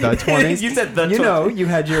I say the 20s? You said the You 20s. know, you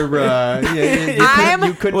had your. I'm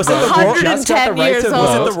you couldn't Was it vote. the You 110 just got the right years to old.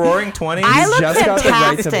 vote. Was it the Roaring 20s? I look just got the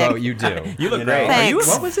right to fantastic. vote. You do. You look know? great. Are you-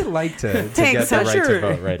 What was it like to get Thanks, the I'm right sure. to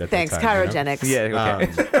vote right at Thanks, the time? you know? cryogenics.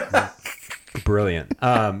 Yeah, okay. Brilliant.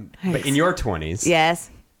 But in your 20s, Yes.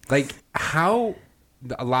 like, how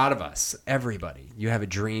a lot of us, everybody, you have a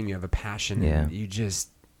dream, you have a passion, Yeah. and you just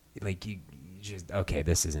okay,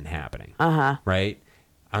 this isn't happening. Uh-huh. Right?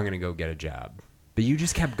 I'm gonna go get a job. But you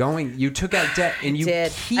just kept going. You took out debt, and you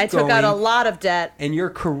Did keep I took out going, a lot of debt? and your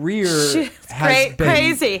career It's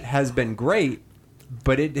crazy. has been great,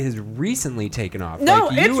 but it has recently taken off. No,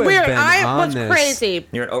 Like, you it's have weird. been I on was this- crazy.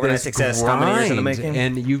 You're an overnight this success. How many years in the grind, making?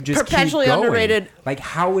 and you just Perpetually keep going. underrated. Like,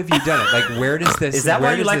 how have you done it? Like, where does this? Is that why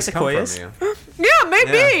where you does like this come from sequoias? you? Yeah,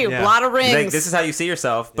 maybe. Yeah. A lot of rings. Like, this is how you see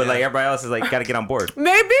yourself, but Yeah. like everybody else is like, got to get on board.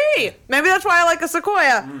 Maybe that's why I like a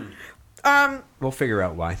sequoia. We'll figure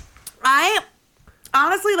out why. I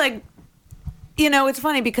honestly like, it's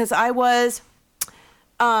funny because I was,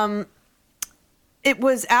 it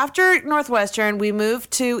was after Northwestern.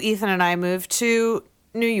 Ethan and I moved to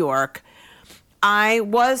New York. I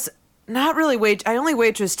was not really I only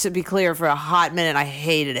waitressed, to be clear, for a hot minute. I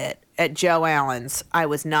hated it. At Joe Allen's, I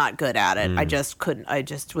was not good at it. I just couldn't. I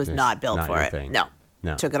just was not built not for your it. thing. No.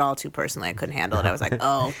 No. Took it all too personally. I couldn't handle it. I was like,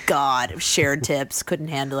 oh God, shared tips. Couldn't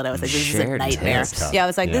handle it. I was like, this is a Shared nightmare. tips. Tough. Yeah, I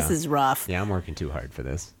was like, this Yeah. is rough. Yeah, I'm working too hard for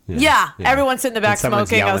this. Yeah, everyone's sitting in the back And someone's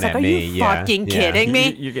smoking. I was yelling like, at are me. you Yeah, fucking yeah. kidding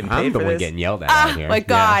me? You're getting paid I'm the for one this? getting yelled at out here. My Yeah.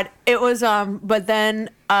 God. It was, but then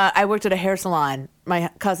I worked at a hair salon. My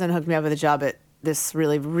cousin hooked me up with a job at this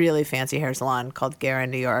really, really fancy hair salon called Gara in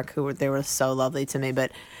New York, they were so lovely to me.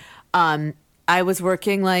 But I was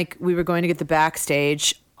working, like, we were going to get the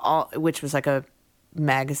backstage, which was like a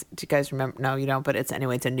magazine. Do you guys remember? No, you don't, but it's a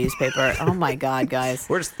newspaper. Oh my God, guys.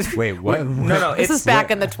 We're just Wait, what? no. This is back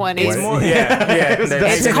in the 20s. It's more. Yeah. It's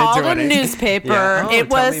in the called a 20s. newspaper. Yeah. Oh, It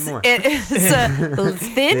tell me was. more. It's a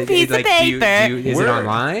thin piece Like, of paper. is it Where-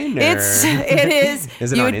 online? Or? It is.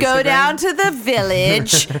 Is it You on would go Instagram? down to the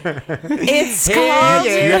village. It's Hey, called.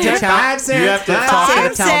 yeah, You have to talk to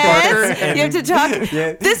the town clerk. You have to talk.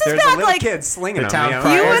 Yeah, This is there's back a little like kid slinging the on town me. I'm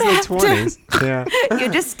crier. like, You would it's the have 20s. Yeah. you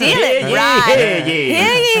just steal it, Yeah, right? yeah.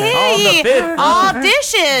 Hear ye, On the fifth.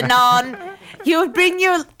 audition on. You would bring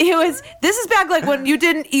your. This is back like when you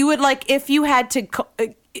didn't. You would like if you had to.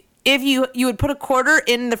 If you would put a quarter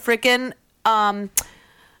in the frickin'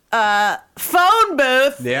 phone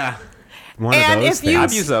booth. Yeah. One And of those if you- things.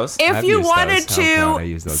 I've used those. If I've you used wanted those. Oh, God, I to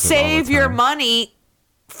use those all the save your time. money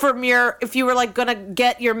from if you were like gonna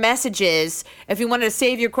get your messages, if you wanted to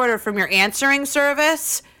save your quarter from your answering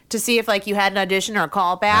service to see if like you had an audition or a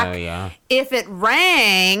call back, Oh, yeah. if it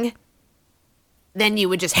rang, then you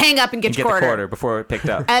would just hang up and get Get your the quarter. quarter before it picked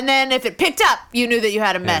up. And then if it picked up, you knew that you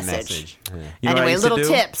had a Yeah, message. Yeah. You know what I Anyway, used to little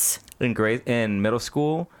do? tips. In middle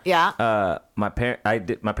school, Yeah. my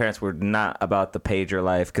parents were not about the pager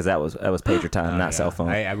life because that was pager time, not cell phone.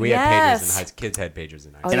 We had pagers Yes. in high school. Kids had pagers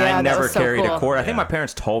in high Oh, school. and yeah, I that never was so carried cool. a quarter. I think Yeah. my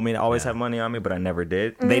parents told me to always have money on me, but I never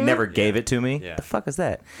did. They Mm-hmm. never gave it to me. Yeah. The fuck is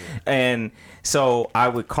that? And so I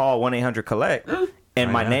would call 1-800-COLLECT,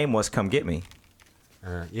 and my yeah. name was "Come Get Me."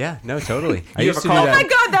 Yeah, no, totally. I You used ever to call- do Oh that. my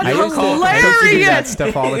God, that's I used to do that hilarious.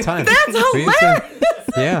 stuff all the time. That's We used to- hilarious.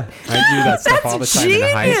 Yeah, I do that stuff all the That's time in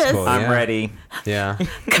high genius. school. I'm yeah. ready. Yeah,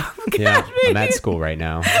 Get yeah. me. I'm at school right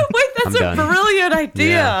now. Wait, that's I'm a done. brilliant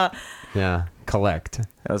idea. Yeah, collect.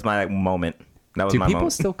 That was my moment. That was Do my people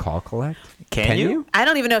moment. still call collect? Can you? I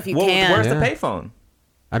don't even know if you Well, can. where's Yeah. the payphone?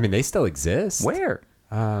 I mean, they still exist. Where?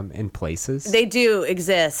 In places. They do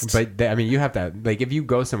exist. But I mean, you have to like if you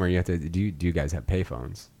go somewhere, you have to. Do you guys have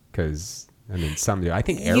payphones? Because I mean, some do. I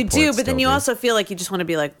think you airports do, but still then you do. also feel like you just want to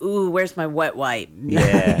be like, ooh, where's my wet wipe?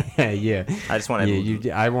 Yeah. yeah. I just want to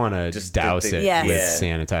Yeah, I want to Just just douse the- it Yes. with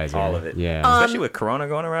Yeah. sanitizer. all of it. Yeah. Especially with Corona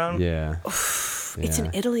going around. yeah. It's in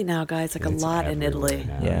Italy now, guys. Like It's a lot in everywhere Italy.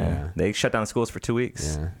 now, Yeah. They shut down schools for 2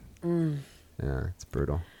 weeks. Yeah. Yeah. It's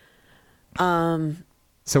brutal.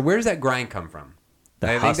 So where does that grind come from? The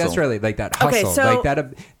I think that's hustle. really like that hustle, Okay, so-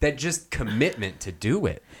 like that just commitment to do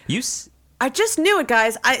it. I just knew it,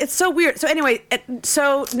 guys. It's so weird. So anyway,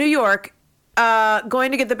 so New York,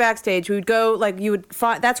 going to get the backstage, we would go, like, you would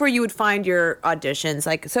find, that's where you would find your auditions.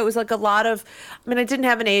 Like, so it was like a lot of, I mean, I didn't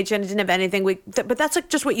have an agent, I didn't have anything. But that's like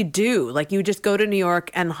just what you do. Like, you just go to New York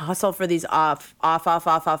and hustle for these off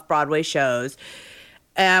Broadway shows.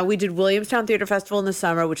 We did Williamstown Theater Festival in the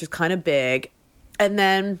summer, which is kind of big. And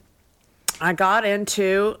then I got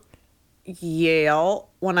into Yale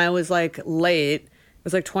when I was like late. It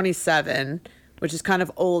was like 27, which is kind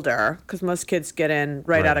of older because most kids get in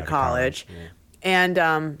right out of college. Yeah.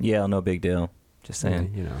 And Yeah, no big deal. Just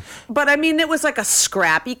saying. You know, but I mean, it was like a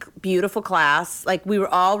scrappy, beautiful class. Like, we were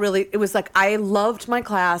all really, it was like, I loved my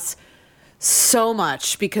class so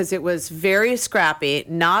much because it was very scrappy,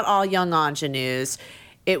 not all young ingenues.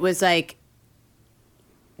 It was like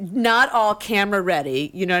not all camera ready,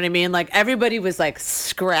 you know what I mean? Like, everybody was like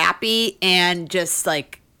scrappy and just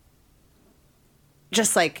like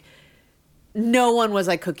no one was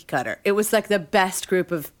like cookie cutter. It was like the best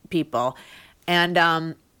group of people. And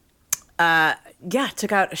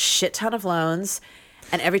took out a shit ton of loans.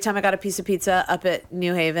 And every time I got a piece of pizza up at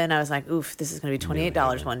New Haven, I was like, oof, this is going to be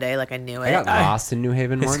 $28 one day. Like, I knew it. I got lost in New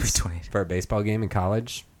Haven It's once 28. for a baseball game in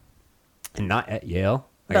college, and not at Yale.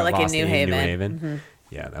 I But got like in lost New Haven. Mm-hmm.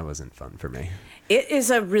 Yeah, that wasn't fun for me. It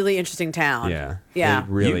is a really interesting town. Yeah. Yeah. It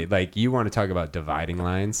really, like, you want to talk about dividing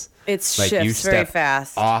lines. It Like, you shifts very step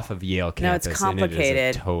fast. off of Yale No, it's campus, and it is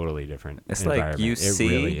complicated. a totally different It's like environment. UC It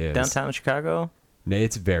really is. downtown Chicago.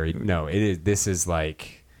 It's very, no, it is. This is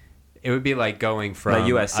like, it would be like going from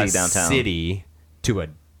Like USC a downtown. city to a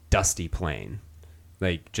dusty plain,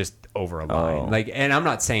 like just over a line. Oh. Like, and I'm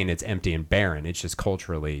not saying it's empty and barren. It's just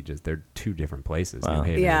culturally, just they're two different places. Wow. New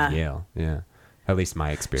Haven Yeah. and Yale. Yeah. At least my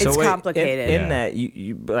experience. It's wait, complicated. In Yeah. that,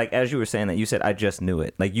 you like, as you were saying that, you said, I just knew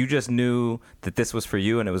it. Like, you just knew that this was for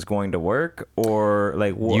you and it was going to work, or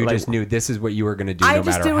like you like, just knew this is what you were going to do, no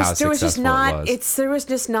matter how there was just successful not it was. there was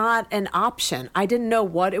just not an option. I didn't know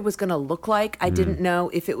what it was going to look like. I didn't know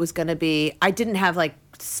if it was going to be, I didn't have like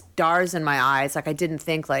stars in my eyes. Like, I didn't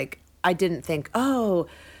think, oh,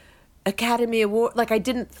 Academy Award. Like, I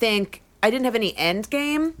didn't have any end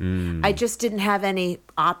game. I just didn't have any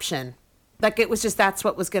option. Like, it was just, that's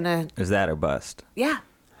what was going to, is that or bust? yeah.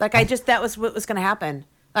 Like, that was what was going to happen.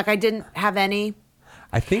 Like, I didn't have any.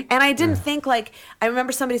 I think. And I didn't think, like, I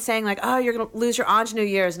remember somebody saying, like, oh, you're going to lose your ingenue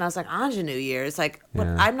years. And I was like, ingenue years? Like, but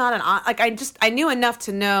Yeah. I'm not I knew enough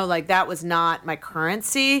to know, like, that was not my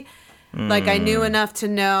currency. Like, I knew enough to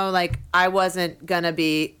know, like, I wasn't going to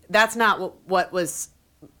be, that's not what was,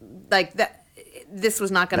 like, that, this was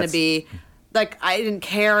not going to be, like, I didn't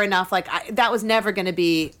care enough. Like, that was never going to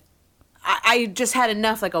be, I just had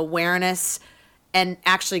enough, like, awareness and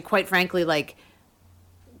actually, quite frankly, like,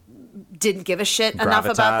 didn't give a shit enough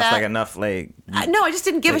Gravitas, about that. like enough, like No, I just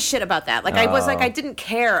didn't give a shit about that. Like, I was like, I didn't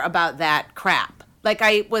care about that crap. Like,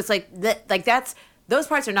 I was like, those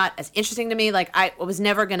parts are not as interesting to me. Like, I was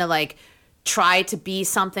never gonna like try to be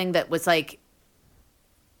something that was like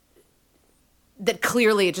that.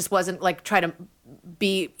 Clearly, it just wasn't like try to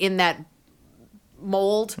be in that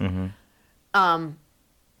mold. It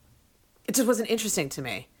just wasn't interesting to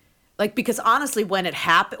me. Like, because honestly, when it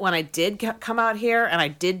happened, when I did come out here and I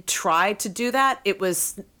did try to do that, it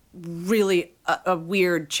was really a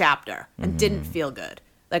weird chapter and didn't feel good.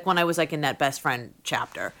 Like, when I was like in that best friend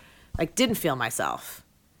chapter, like, didn't feel myself.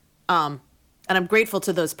 And I'm grateful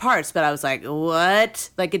to those parts, but I was like, what?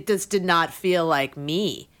 Like, it just did not feel like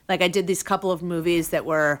me. Like, I did these couple of movies that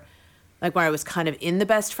were like where I was kind of in the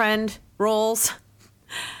best friend roles.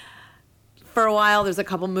 For a while, there's a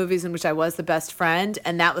couple movies in which I was the best friend,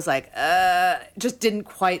 and that was like, just didn't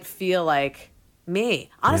quite feel like me.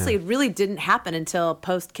 Honestly, it really didn't happen until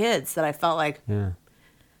post kids that I felt like, well,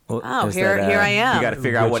 oh, is here I am. You got to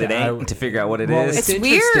figure out what Which it ain't to figure out what it Well, is. it's it's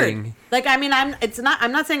weird. interesting. Like, I mean, I'm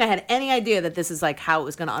not saying I had any idea that this is like how it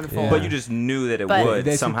was going to unfold. But you just knew that it But- would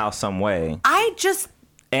That's- somehow, some way, I just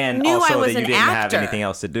and knew also I was that you an didn't actor. have anything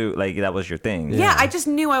else to do. Like, that was your thing. yeah, I just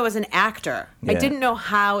knew I was an actor. I Yeah. didn't know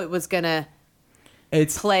how it was going to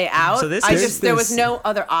It's play out. So this I is- just there was this- no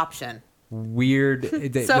other option. weird.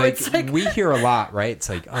 So like, it's like- we hear a lot, right? It's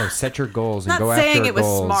like, oh, set your goals and Not go saying after it was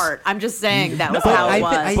goals. smart. I'm just saying that was But how it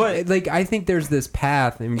was. I think there's this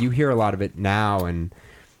path, and you hear a lot of it now, and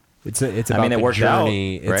it's about mean, it the worked out,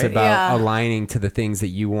 journey. It's right? about Yeah. aligning to the things that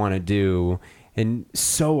you want to do, and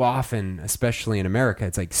so often, especially in America,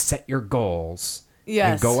 it's like set your goals and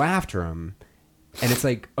Yes. go after them. And it's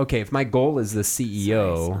like, okay, if my goal is the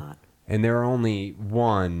CEO, not. and there are only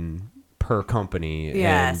one per company,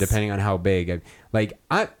 Yes. and depending on how big,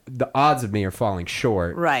 the odds of me are falling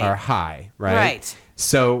short Right. are high, right? Right.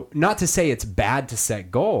 So, not to say it's bad to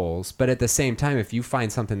set goals, but at the same time, if you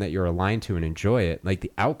find something that you're aligned to and enjoy it, like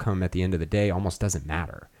the outcome at the end of the day almost doesn't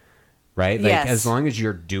matter, right? Like Yes. as long as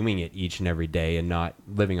you're doing it each and every day and not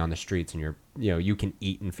living on the streets and you can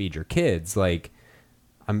eat and feed your kids, like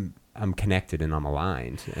I'm connected and I'm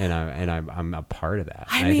aligned and I'm a part of that.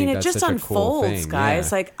 I And mean, think it that's just such a cool unfolds, thing.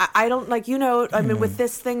 guys. Yeah. Like, I don't, like, I mean, with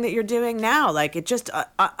this thing that you're doing now, like, it just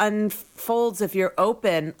unfolds if you're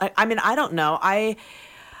open. I mean, I don't know. I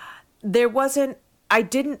didn't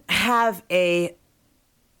have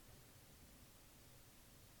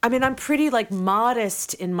I'm pretty, like,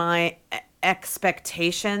 modest in my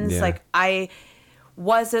expectations. Yeah. Like, I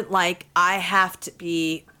wasn't like, I have to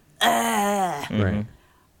be, Right.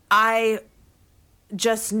 I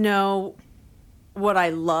just know what I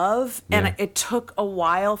love, and Yeah. it took a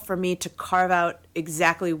while for me to carve out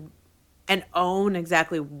exactly and own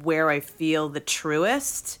exactly where I feel the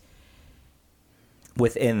truest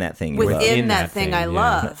Within that thing. You love. within that thing I yeah.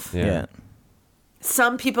 love. Yeah.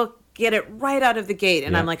 Some people get it right out of the gate,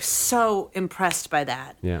 and Yeah. I'm like so impressed by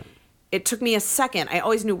that. Yeah. It took me a second. I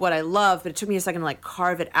always knew what I loved, but it took me a second to like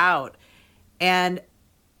carve it out. And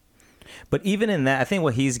But even in that, I think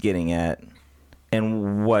what he's getting at,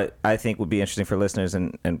 and what I think would be interesting for listeners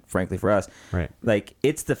and frankly for us, Right. like,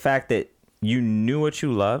 it's the fact that you knew what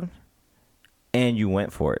you loved and you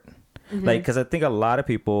went for it. Like, because I think a lot of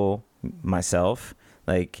people, myself,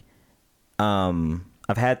 like,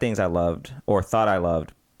 I've had things I loved or thought I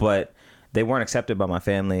loved, but they weren't accepted by my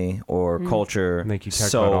family or culture. Like you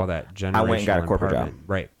talked so about all that generational I went and got a corporate job empowerment.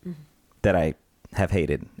 Right. that I have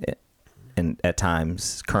hated it, and at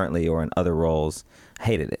times currently or in other roles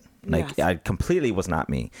hated it. Like, Yes. I completely was not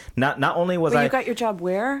me. Not only was but I you got your job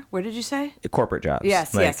where? Where did you say? corporate jobs.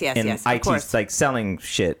 Yes, like, yes, in yes, of IT, course. like selling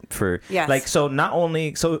shit for Yes. like, so not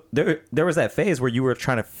only, so there was that phase where you were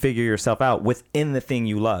trying to figure yourself out within the thing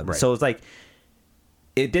you love. Right. So it's like,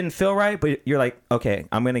 it didn't feel right, but you're like, okay,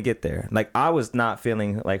 I'm going to get there. Like, I was not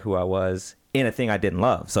feeling like who I was in a thing I didn't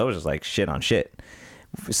love. So it was just like shit on shit.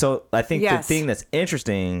 So I think Yes. the thing that's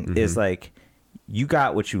interesting is like, you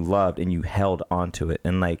got what you loved and you held on to it.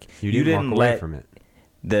 And like, You didn't walk away let from it.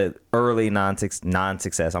 the early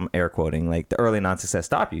non-success, I'm air quoting, like the early non-success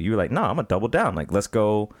stop you. You were like, no, I'm gonna double down. Like, let's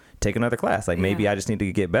go take another class. Like, maybe I just need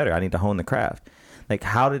to get better. I need to hone the craft. Like,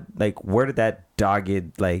 where did that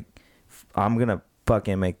dogged, like, I'm gonna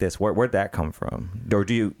fucking make this, where'd that come from? Or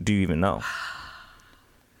do you even know?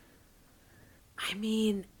 I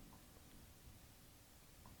mean,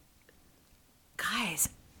 guys,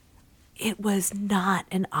 it was not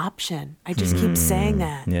an option. I just keep saying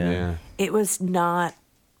that. Yeah. It was not.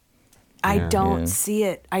 I Yeah. don't Yeah. see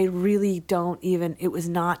it. I really don't even. It was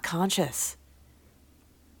not conscious.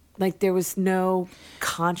 Like, there was no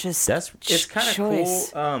conscious It's kind of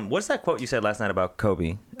choice. cool. What's that quote you said last night about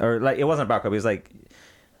Kobe? Or like, it wasn't about Kobe. It was like,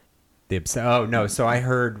 Oh no! So I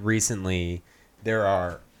heard recently there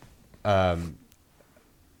are a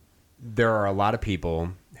lot of people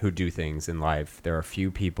who do things in life. There are a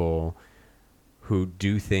few people who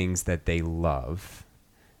do things that they love,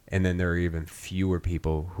 and then there are even fewer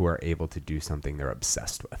people who are able to do something they're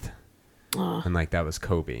obsessed with. And like that was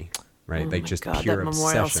Kobe, right? like Oh my just God, pure that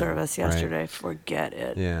memorial obsession, service right? yesterday. Forget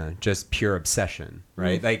it. Yeah, just pure obsession,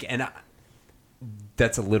 right? Like, and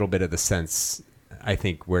that's a little bit of the sense I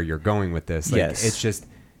think where you're going with this. Like, Yes. it's just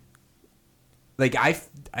like I've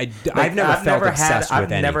I've never felt obsessed with I've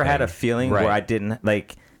never had a anything. feeling Right. where I didn't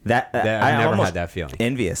like that. I've I never almost had that feeling.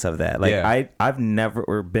 envious of that. Like, Yeah. I've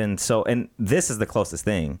never been so, and this is the closest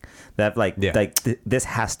thing that Yeah. this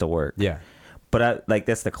has to work. Yeah, But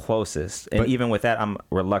that's the closest, and But- even with that, I'm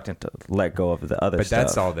reluctant to let go of the other but stuff.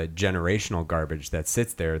 that's all the generational garbage that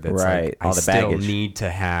sits there. That's Right, like, all I the still baggage. need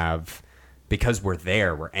to have. Because we're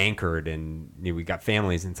there, we're anchored, and we got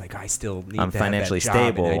families, and it's like I still need I'm to have financially that job,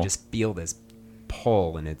 and stable. I just feel this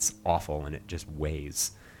pull, and it's awful, and it just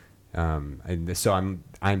weighs. And so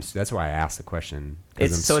that's why I asked the question.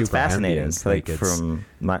 It's fascinating, like from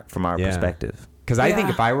our Yeah. perspective. Because I think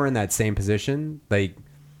Yeah. if I were in that same position, like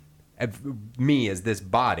me as this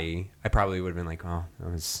body, I probably would have been like, oh,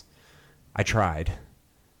 I tried.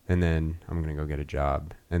 And then I'm gonna go get a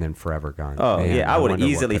job, and then forever gone. Oh Man, yeah, I would have wonder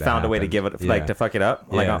what easily could have found a way to happened. give it, like, to fuck it up,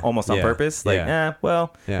 like Yeah. almost on Yeah. purpose. Like, Yeah.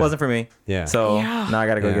 well, Yeah. it wasn't for me. Yeah. So Yeah. now I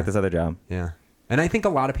got to go Yeah. get this other job. Yeah. And I think a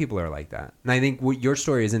lot of people are like that. And I think your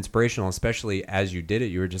story is inspirational, especially as you did it.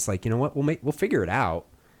 You were just like, you know what, we'll figure it out,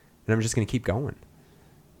 and I'm just gonna keep going.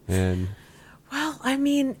 And Well, I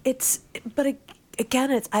mean,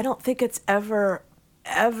 again, I don't think it's ever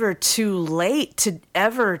ever too late to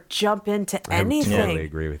ever jump into anything. I totally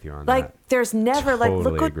agree with you on like, that. there's never like, Totally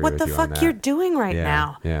look agree what with the you on fuck that. you're doing right Yeah,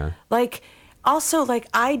 now. yeah. Like, also, like,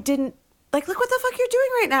 I didn't, like, look what the fuck you're doing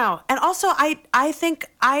right now. And also, I think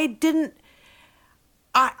I didn't,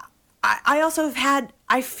 I also have had,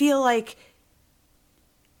 I feel like,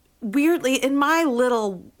 weirdly, in my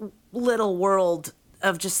little world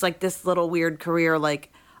of just like this little weird career,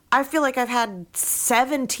 like, I feel like I've had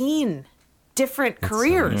 17 different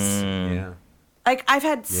careers. Yeah. Like, I've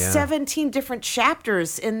had 17 different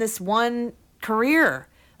chapters in this one career.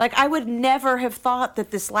 Like, I would never have thought that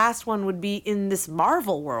this last one would be in this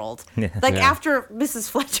Marvel world. Like, after Mrs.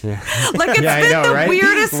 Fletcher. Like, it's been the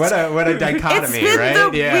weirdest. What a dichotomy, it's been right? the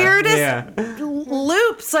weirdest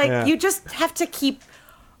loops. Like, you just have to keep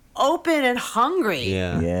open and hungry.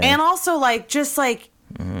 Yeah. And also, like, just like,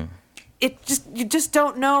 you just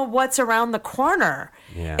don't know what's around the corner.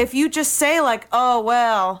 Yeah. If you just say, like, oh,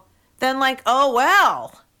 well, then, like, oh,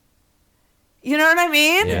 well. You know what I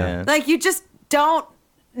mean? Yeah. Like, you just don't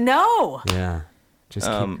know. Yeah. Just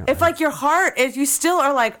keep going. If, like, your heart, if you still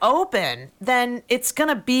are, like, open, then it's going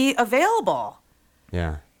to be available.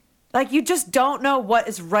 Yeah. Like, you just don't know what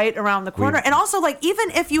is right around the corner. And also, like,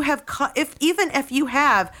 even if you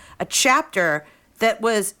have a chapter that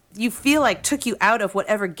was, you feel like took you out of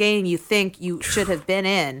whatever game you think you should have been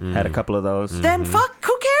in, Had a couple of those. then fuck,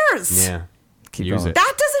 who cares? Yeah. Keep Use going. it.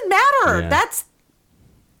 That doesn't matter. Yeah.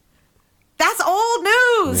 That's old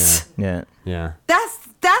news. Yeah. Yeah.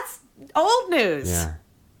 That's old news. Yeah.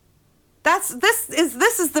 This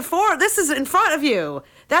is in front of you.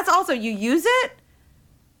 That's also, you use it.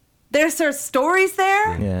 There's stories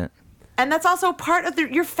there, Yeah. and that's also part of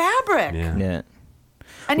your fabric. Yeah. Yeah.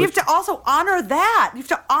 And you have to also honor that. You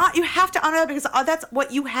have to honor that because that's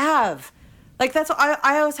what you have. Like, that's what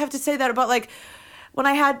I always have to say that about, like, when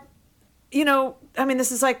I had, you know, I mean, this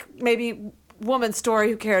is like maybe woman's story,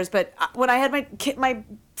 who cares? But when I had my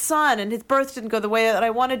son and his birth didn't go the way that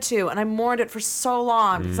I wanted to, and I mourned it for so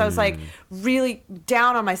long because I was like really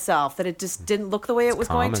down on myself that it just didn't look the way it was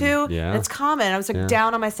going to. Yeah. And it's common. I was like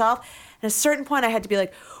down on myself. And at a certain point I had to be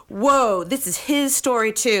like, whoa, this is his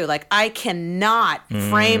story too. Like, I cannot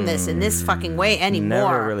frame this in this fucking way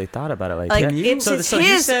anymore. Never really thought about it like Like, that. it's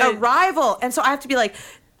his arrival. And so I have to be like,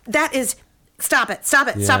 that is, stop it, stop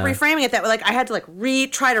reframing it that way. Like, I had to like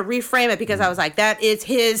try to reframe it because I was like, that is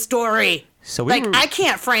his story. So like, I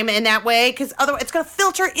can't frame it in that way because otherwise it's going to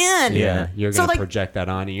filter in. Yeah. You're So, going to like, project that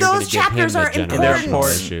on. And you're those gonna give chapters him are the important. They're generational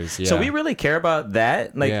important. issues. Yeah. So we really care about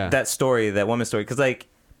that, like Yeah. that story, that woman's story, because like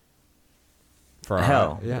For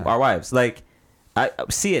our wives, like I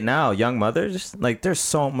see it now, young mothers, like there's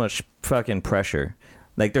so much fucking pressure,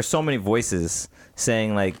 like there's so many voices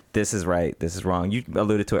saying like this is right, this is wrong. You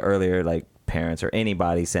alluded to it earlier, like parents or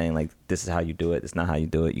anybody saying like this is how you do it, it's not how you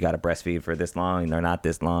do it. You got to breastfeed for this long or not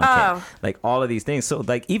this long. Like all of these things. So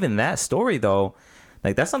like even that story though.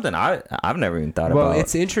 Like, that's something I've never even thought about. Well,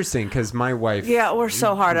 it's interesting because my wife... Yeah, we're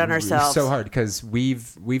so hard on ourselves. So hard because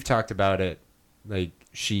we've talked about it. Like,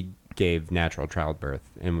 she gave natural childbirth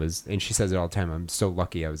and she says it all the time. I'm so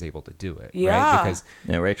lucky I was able to do it. Yeah. Right? Because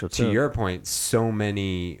Rachel too. to your point, so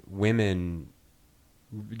many women,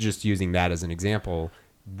 just using that as an example,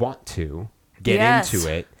 want to get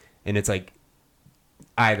into it. And it's like,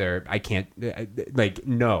 either I can't, like,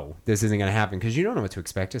 no, this isn't going to happen because you don't know what to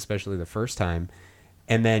expect, especially the first time.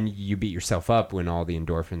 And then you beat yourself up when all the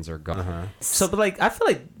endorphins are gone. So, but like, I feel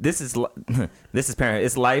like this is parent.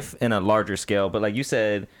 It's life in a larger scale. But like you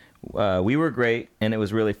said, we were great, and it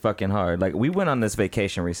was really fucking hard. Like, we went on this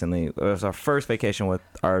vacation recently. It was our first vacation with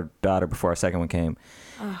our daughter before our second one came,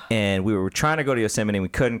 and we were trying to go to Yosemite, and we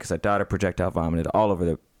couldn't because our daughter projectile vomited all over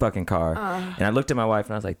the fucking car. And I looked at my wife,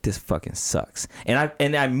 and I was like, "This fucking sucks." And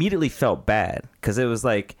I immediately felt bad because it was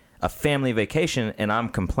like a family vacation, and I'm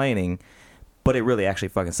complaining. But it really actually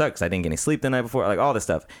fucking sucks. I didn't get any sleep the night before, like all this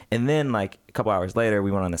stuff. And then like a couple hours later,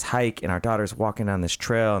 we went on this hike and our daughter's walking down this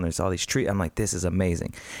trail and there's all these trees. I'm like, this is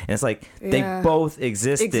amazing. And it's like, they both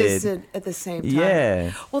existed at the same time.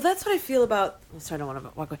 Yeah. Well, that's what I feel about, sorry, I don't want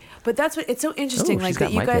to walk away. But that's what, it's so interesting, Ooh, like she's that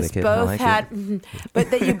got you mic guys etiquette. I both like had, it.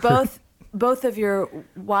 but that you both of your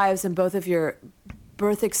wives and both of your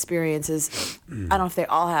birth experiences, I don't know if they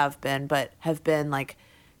all have been, but have been like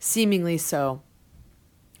seemingly so,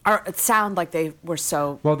 or it sound like they were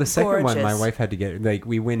so Well, the second gorgeous. one, my wife had to get, like,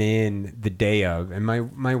 we went in the day of, and my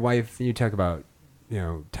wife, you talk about, you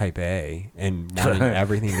know, type A and wanting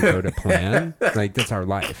everything to go to plan. Like, that's our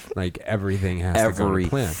life. Like, everything has to go to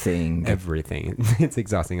plan. Everything. It's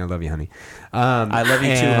exhausting. I love you, honey. I love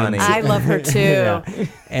you too, honey. I love her too. Yeah.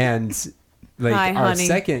 And like Hi, our honey.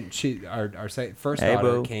 second, first Hey, daughter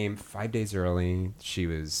boo. came 5 days early. She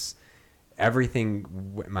was everything.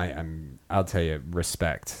 I'll tell you,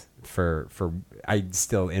 respect for I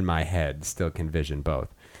still in my head still can vision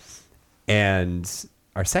both. And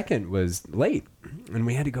our second was late, and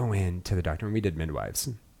we had to go in to the doctor, and we did midwives.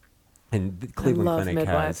 And the love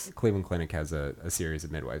midwives. Cleveland Clinic has a series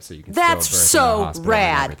of midwives, so you can That's still birth in the so hospital and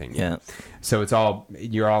rad. everything. Yeah. So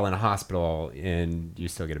you're all in a hospital, and you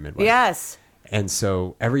still get a midwife. Yes. And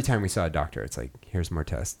so every time we saw a doctor, it's like, here's more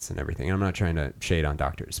tests and everything. And I'm not trying to shade on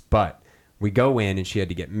doctors, but we go in, and she had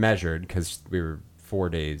to get measured because we were 4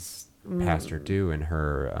 days past her due, and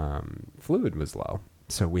her fluid was low.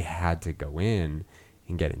 So we had to go in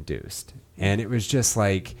and get induced. And it was just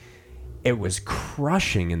like, it was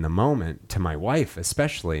crushing in the moment to my wife,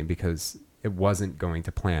 especially because it wasn't going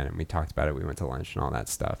to plan. And we talked about it. We went to lunch and all that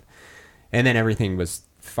stuff. And then everything was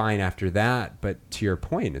fine after that. But to your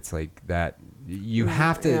point, it's like that you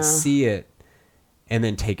have to see it and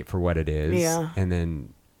then take it for what it is. Yeah.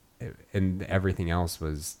 And everything else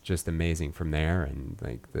was just amazing from there. And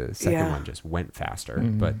like the second one just went faster.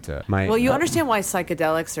 But Well, you understand why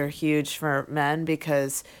psychedelics are huge for men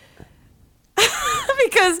because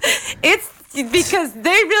because they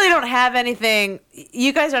really don't have anything.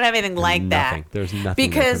 You guys don't have anything like nothing. that. There's nothing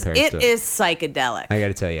because that compares it to is psychedelic. I got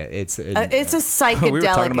to tell you, it's a psychedelic We were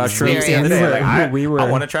talking about shrooms experience. the other day. Like, We were- I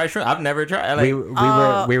want to try shroom. I've never tried. we were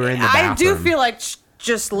in the bathroom. I do feel like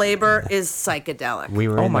just labor is psychedelic. we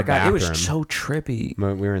were oh in my the god, it was bathroom. so trippy.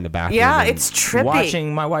 We were in the bathroom. Yeah, and it's trippy.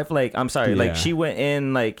 Watching my wife, like, I'm sorry, Yeah. like she went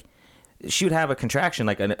in, like she would have a contraction,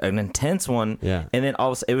 like an intense one, Yeah. and then all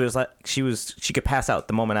of a sudden it was like she could pass out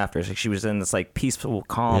the moment after. Like she was in this like peaceful,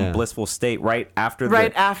 calm, Yeah. blissful state right after.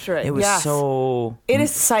 After it. It was yes. so. It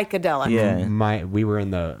is psychedelic. Yeah. we were in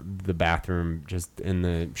the bathroom, just in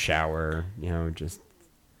the shower, just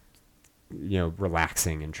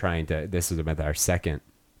relaxing and trying to. This is about our second,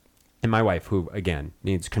 and my wife, who again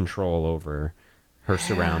needs control over her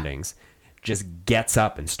surroundings, just gets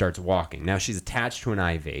up and starts walking. Now she's attached to an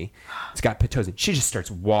IV. It's got Pitocin. She just starts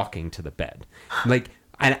walking to the bed,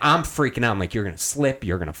 and I'm freaking out. I'm like, you're going to slip.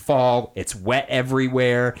 You're going to fall. It's wet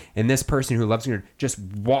everywhere. And this person who loves her just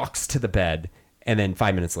walks to the bed. And then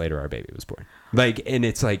 5 minutes later, our baby was born. And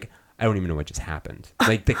it's like, I don't even know what just happened.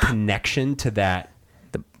 Like the connection to that,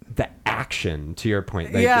 the action, to your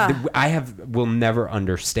point. Like, Yeah. will never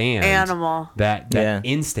understand. Animal. That Yeah.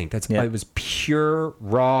 instinct. Yeah. It was pure,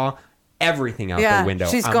 raw, everything out Yeah, the window.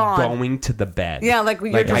 she's I'm gone. going to the bed. Yeah, like,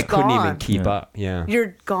 you're I just couldn't even gone. keep up. Yeah.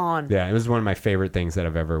 You're gone. Yeah, it was one of my favorite things that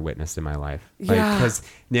I've ever witnessed in my life. Yeah. Because,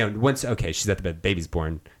 once, she's at the bed, baby's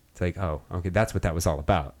born. It's like, oh, okay, that's what that was all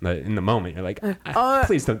about. In the moment, you're like,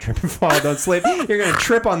 please don't trip and fall, don't slip. You're going to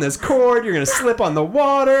trip on this cord. You're going to slip on the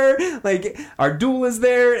water. Like, our doula's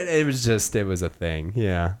there. It was a thing.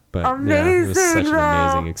 Yeah. But yeah, it was such an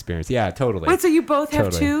amazing experience. Yeah, totally. Wait, so you both have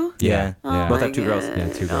Totally. two? Yeah. Yeah. Yeah. Both my have two girls. God. Yeah,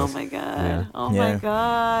 two girls. Oh my god. Yeah. Oh my Yeah.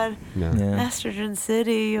 god. No. Yeah. Estrogen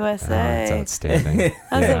City, Oh, USA. it's outstanding.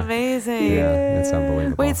 That's yeah. amazing. Yeah, it's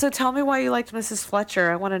unbelievable. Wait, so tell me why you liked Mrs.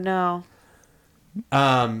 Fletcher. I want to know. You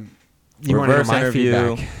want to know Reverse my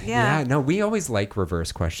interview. feedback? Yeah. No, we always like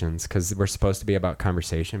reverse questions because we're supposed to be about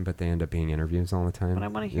conversation, but they end up being interviews all the time. But I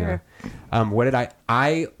wanna hear. Yeah. What did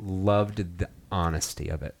I loved the honesty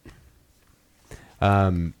of it.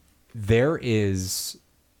 There is,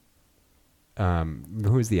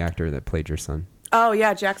 who is the actor that played your son? Oh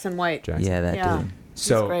yeah, Jackson White. Jackson. Yeah, that Yeah. dude.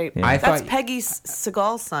 So great. I That's thought. Peggy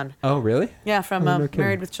Segal's son. Oh, really? Yeah, from Oh, no kidding.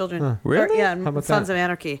 Married with Children. Huh. Really? Yeah, How about Sons that? of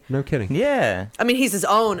Anarchy. No kidding. Yeah. I mean, he's his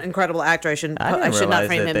own incredible actor. I should not realize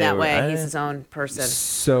frame that him they that were- way. I- He's his own person.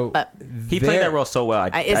 So But He played that role so well.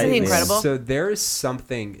 Isn't he incredible? So there is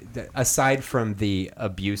something that, aside from the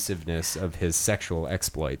abusiveness of his sexual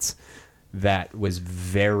exploits, that was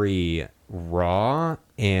very raw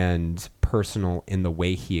and personal in the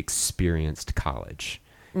way he experienced college,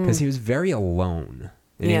 because he was very alone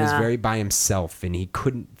and he was Yeah. very by himself and he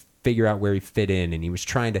couldn't figure out where he fit in, and he was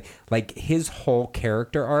trying to, like, his whole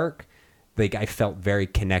character arc, like, I felt very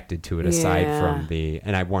connected to it, aside Yeah. from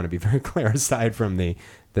and I want to be very clear, aside from the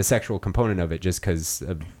sexual component of it, just because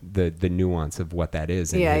of the nuance of what that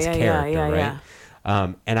is in his character,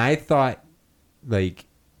 right? And I thought, like,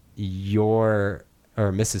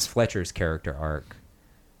 Mrs. Fletcher's character arc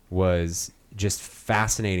was just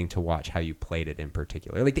fascinating to watch how you played it in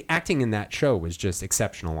particular. Like, the acting in that show was just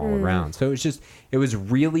exceptional all around. So it was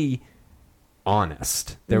really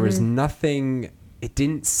honest. There was nothing it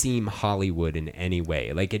didn't seem Hollywood in any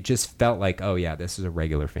way. Like it just felt like, oh yeah, this is a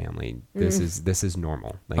regular family. This is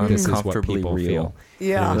normal. Like this is what Uncomfortably people real. feel.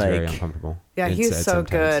 Yeah. And it was very Like- uncomfortable. Yeah, It's- he's it's so intense.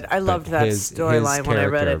 good. I But loved that his storyline when I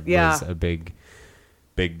read it. character Yeah. was a big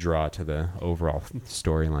draw to the overall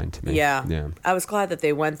storyline to me. Yeah. yeah, I was glad that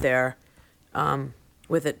they went there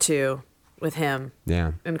with it too, with him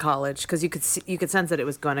yeah, in college, because you could sense that it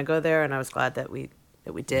was going to go there, and I was glad that we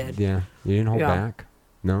did. yeah. You didn't hold Yeah. back.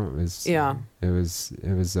 No, it was. Yeah. it was.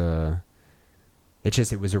 It was a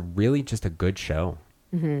really just a good show.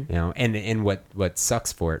 Mm-hmm. You know, and what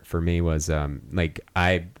sucks for me was like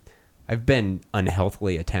I've been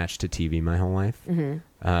unhealthily attached to TV my whole life. Mm-hmm.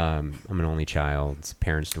 I'm an only child.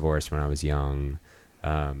 Parents divorced when I was young.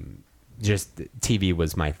 Just TV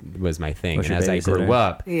was my thing. Was And your as I grew babysitter?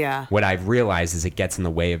 up, Yeah. what I've realized is it gets in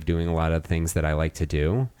the way of doing a lot of things that I like to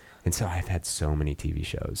do. And so I've had so many TV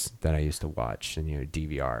shows that I used to watch and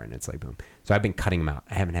DVR, and it's like boom. So I've been cutting them out.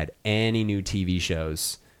 I haven't had any new TV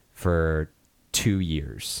shows for 2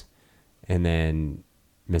 years, and then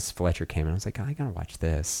Miss Fletcher came, and I was like, oh, I gotta watch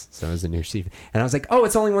this. So it was a new season, and I was like, oh,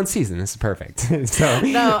 it's only one season. This is perfect. So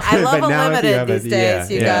No, I love but now if you Unlimited have these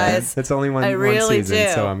days, you guys. It's only one I really season,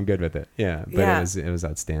 do. so I'm good with it. Yeah, but Yeah. it was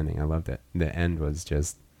outstanding. I loved it. The end was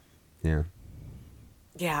just, yeah.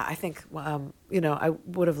 Yeah, I think I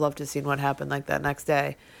would have loved to have seen what happened like that next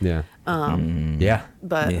day. Yeah. Um, Yeah.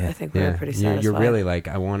 But Yeah. I think we were pretty satisfied. You're really like,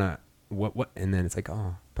 I want to, what, and then it's like,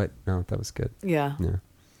 oh, but no, that was good. Yeah. Yeah.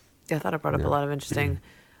 Yeah, I thought it brought up Yeah. a lot of interesting.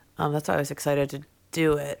 That's why I was excited to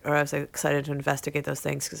do it, or I was excited to investigate those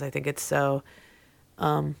things, because I think it's so.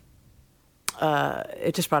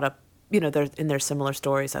 It just brought up, in their similar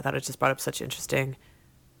stories. I thought it just brought up such interesting,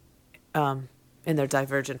 in their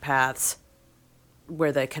divergent paths,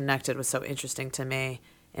 where they connected was so interesting to me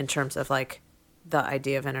in terms of like the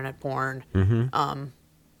idea of internet porn. Mm-hmm.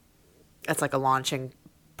 That's like a launching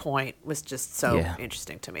point was just so Yeah.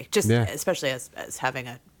 interesting to me. Just Yeah. especially as having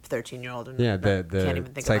a 13-year-old and Yeah. can't The even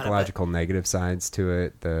think psychological negative sides to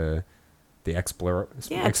it, the it's what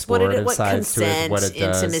it, explorative what sides to it, consent, what it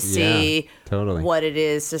does. intimacy, Yeah, totally. what it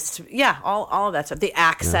is, just all of that stuff. The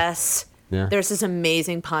access. Yeah. There's this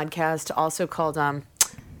amazing podcast also called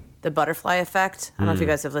The Butterfly Effect. I don't know if Mm. you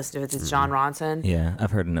guys have listened to it. It's John Ronson. Yeah,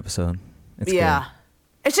 I've heard an episode. It's Yeah.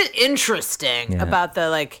 It's just interesting Yeah. about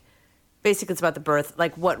the basically it's about the birth,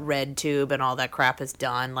 like what RedTube and all that crap has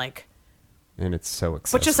done, like. and it's so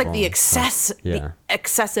accessible. But just like the the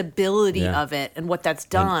accessibility Yeah. of it and what that's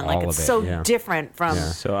done, like all it's of it, so yeah. different from.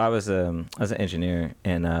 Yeah. So I was an engineer,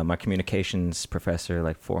 and my communications professor,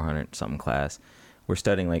 like 400 something class, we're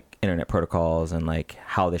studying like internet protocols and like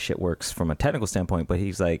how this shit works from a technical standpoint. But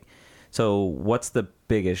he's like, so what's the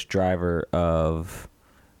biggest driver of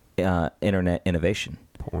internet innovation?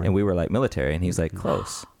 Porn. And we were like military, and he's like,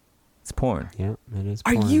 close. It's porn. Yeah, it is.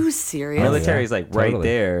 Are porn. you serious? Military is like right totally.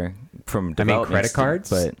 there from I mean, development credit st- cards.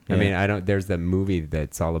 But I yeah. mean, I don't. There's the movie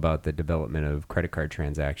that's all about the development of credit card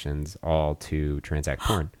transactions, all to transact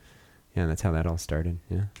porn. Yeah, that's how that all started.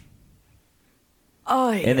 Yeah.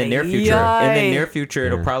 Oh, in the near future,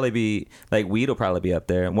 it'll probably be like weed will probably be up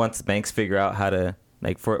there once banks figure out how to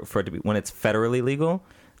like for it to be when it's federally legal.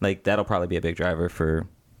 Like that'll probably be a big driver for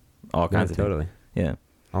all kinds of totally. things. Yeah.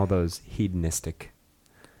 All those hedonistic.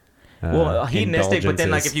 Well, hedonistic, but then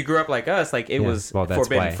like indulgences. if you grew up like us, like it Yeah, was well, that's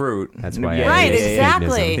forbidden why- fruit. that's why Yeah, I Right, yeah, say yeah,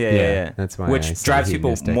 exactly. hedonism. Yeah, yeah, yeah. That's why I Which say drives people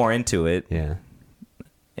hedonistic. more into it. Yeah.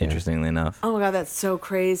 Interestingly enough. Oh my god, that's so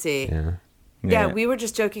crazy. Yeah. Yeah, we were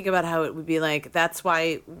just joking about how it would be like, that's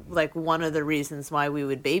why, like, one of the reasons why we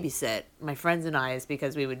would babysit, my friends and I, is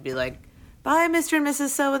because we would be like, bye, Mr. and Mrs.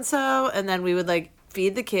 So-and-so, and then we would, like,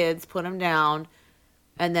 feed the kids, put them down,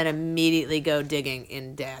 and then immediately go digging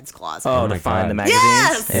in Dad's closet. Oh, my to find God. the magazines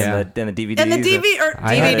Yes! and the DVDs. And the DVDs,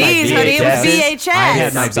 I had my honey, it was VHS. VHS. I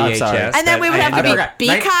had my I'm sorry. VHS. And then we would that have I to had forgot. be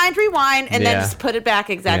Night- kind, rewind, and then Yeah. just put it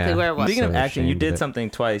back exactly Yeah. where it was. Speaking of so acting, you ashamed did of it. something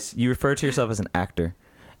twice. You referred to yourself as an actor,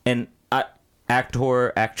 and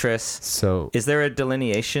actor, actress. So Is there a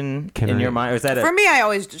delineation Can in I- your mind, or is that For me, I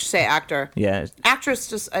always just say actor. Yeah, Actress,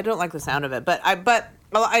 just I don't like the sound of it, but I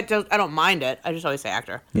don't mind it. I just always say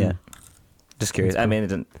actor. yeah. Just curious. I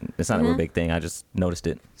mean, it's not a real big thing. I just noticed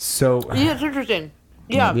it. so Yeah, it's interesting.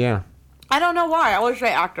 Yeah. yeah, I don't know why. I always say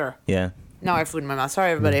actor. Yeah. Now I have food in my mouth.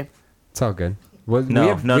 Sorry, everybody. it's all good. Well, No,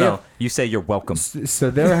 we have- You say you're welcome. So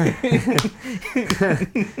there are.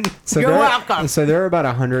 so You're there welcome. Are, so there are about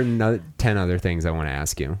 110 other things I want to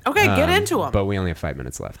ask you. Okay, get into 'em. But we only have 5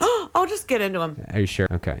 minutes left. I'll just get into them. Are you sure?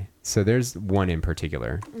 Okay. So there's one in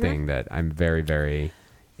particular thing that I'm very, very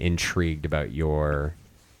intrigued about your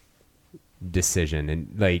decision,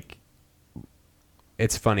 and like,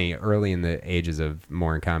 it's funny, early in the ages of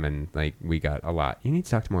More in Common, like we got a lot. You need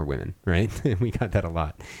to talk to more women, right? We got that a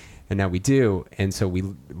lot. And now we do. And so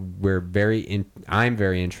I'm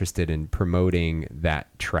very interested in promoting that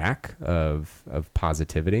track of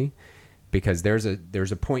positivity, because there's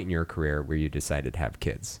a point in your career where you decided to have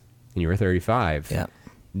kids and you were 35. Yeah.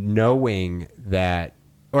 Knowing that,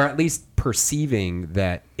 or at least perceiving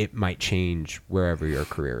that it might change wherever your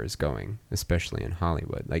career is going, especially in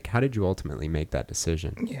Hollywood. Like, how did you ultimately make that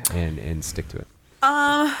decision and stick to it?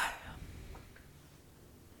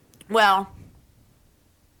 Well,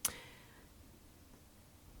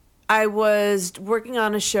 I was working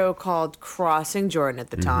on a show called Crossing Jordan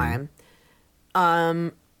at the time,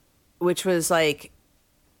 which was like,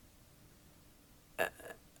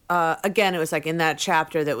 again, it was like in that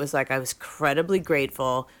chapter that was like, I was incredibly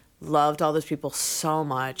grateful, loved all those people so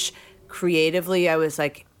much. Creatively, I was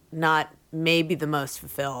like not maybe the most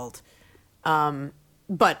fulfilled.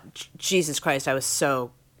 But Jesus Christ, I was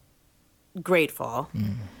so grateful.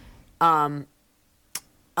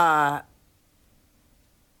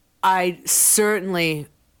 I certainly,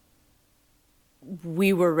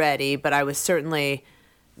 we were ready, but I was certainly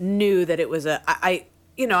knew that it was I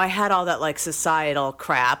had all that like societal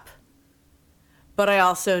crap, but I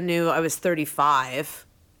also knew I was 35,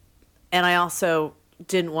 and I also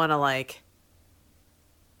didn't want to like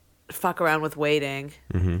fuck around with waiting.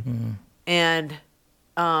 And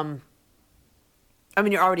I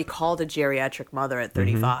mean, you're already called a geriatric mother at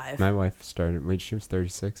 35. My wife started, she was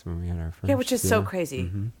 36 when we had our first. Yeah, which is so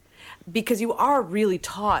crazy. Because you are really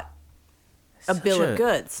taught a bill of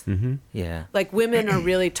goods. Yeah. Like, women are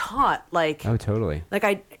really taught, like... Oh, totally. Like,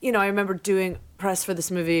 I remember doing press for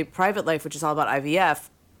this movie, Private Life, which is all about IVF.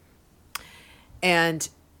 And,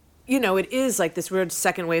 it is like this weird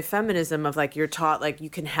second wave feminism of like, you're taught like you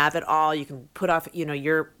can have it all, you can put off,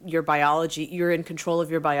 your biology, you're in control of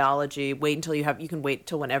your biology, wait until you can wait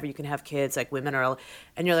till whenever you can have kids, like women are,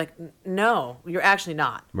 and you're like, no, you're actually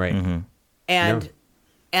not. Right. And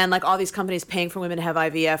like all these companies paying for women to have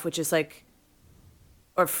IVF, which is like,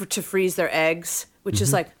 or to freeze their eggs, which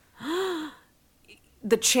is like,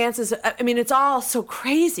 the chances, I mean, it's all so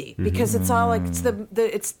crazy because it's all like, it's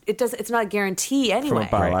not a guarantee anyway. From a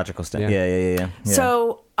biological standpoint. Yeah. Yeah.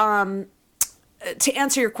 So, to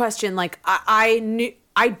answer your question, like I knew,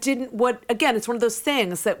 I didn't, it's one of those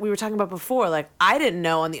things that we were talking about before. Like, I didn't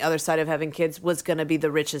know on the other side of having kids was going to be the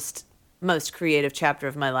richest, most creative chapter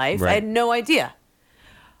of my life. Right. I had no idea.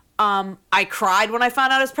 I cried when I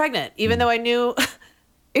found out I was pregnant, even though I knew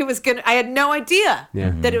it was I had no idea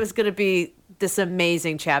that it was going to be this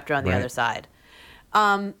amazing chapter on the other side.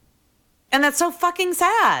 And that's so fucking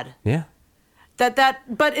sad. Yeah.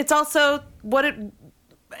 But it's also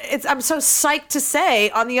I'm so psyched to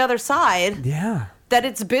say on the other side. Yeah. That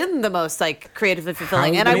it's been the most like creatively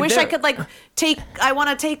fulfilling. And I wish I could like I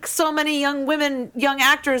want to take so many young women, young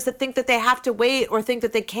actors that think that they have to wait or think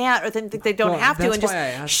that they can't or think that they don't have to, and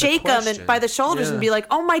just shake them by the shoulders and be like,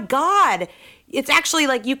 oh my God, it's actually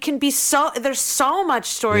like you can be there's so much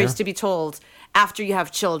stories to be told after you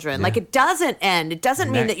have children. Like, it doesn't end. It doesn't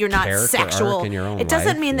mean that you're not sexual. It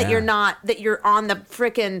doesn't mean that you're not, that you're on the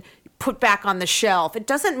frickin' put back on the shelf. It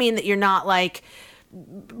doesn't mean that you're not like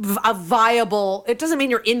a viable, it doesn't mean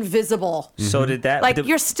you're invisible. So did that, like,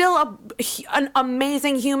 you're still an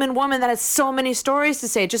amazing human woman that has so many stories to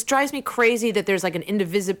say. It just drives me crazy that there's like an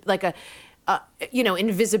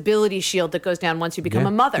invisibility shield that goes down once you become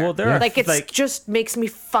a mother. Well, it just makes me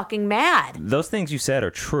fucking mad. Those things you said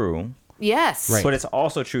are true. Yes. Right. But it's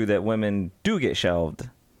also true that women do get shelved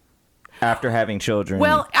after having children.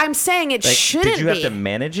 Well, I'm saying it shouldn't be. Did you have to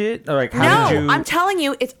manage it? Or like, how did you... I'm telling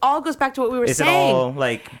you, it all goes back to what we were saying. Is it all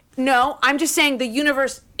like... No, I'm just saying the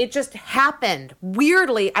universe, it just happened.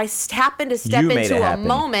 Weirdly, I happened to step into a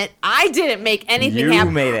moment. I didn't make anything happen.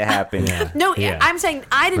 You made it happen. No, I'm saying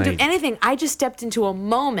I didn't do anything. I just stepped into a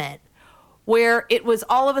moment where it was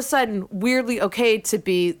all of a sudden weirdly okay to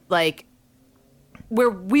be like,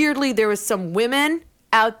 where weirdly there was some women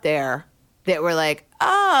out there that were like,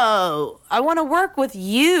 oh, I want to work with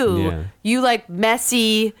you. Yeah. You like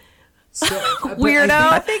messy weirdo.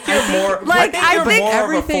 I think you're more. Like, I think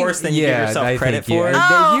more of a force than you give yourself credit for. You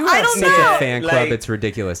have such a fan club. Like, it's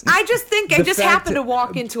ridiculous. I just think I just happened to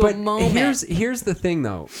walk into a moment. Here's the thing,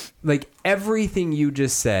 though. Like, everything you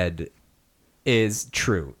just said is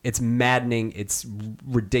true. It's maddening. It's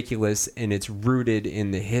ridiculous, and it's rooted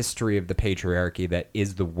in the history of the patriarchy that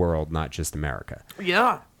is the world, not just America.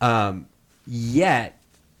 Yeah. Yet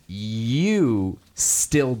you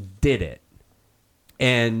still did it,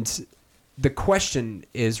 and the question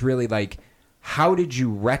is really like, how did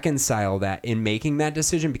you reconcile that in making that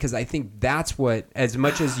decision? Because I think that's what, as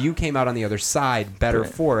much as you came out on the other side better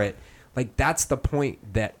for it, like that's the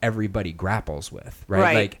point that everybody grapples with, right?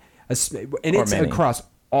 Right. Like, and it's across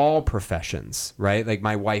all professions, right? Like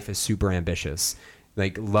my wife is super ambitious,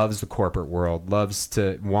 like loves the corporate world, wants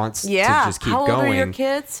to just keep How going. old are your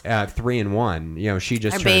kids? 3 and 1. You know, she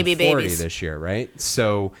just Our turned baby 40 babies. this year, right?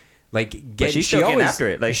 So like, she's still getting after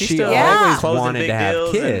it. Like, she's she still always closing wanted big to have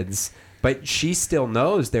deals kids, but she still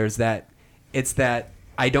knows there's that. It's that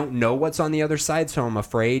I don't know what's on the other side, so I'm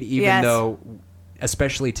afraid. Even Yes. though,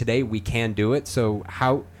 especially today, we can do it. So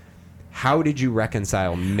how did you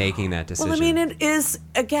reconcile making that decision? Well, I mean, it is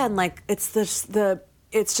again like it's just the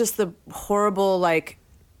horrible like.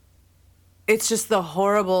 It's just the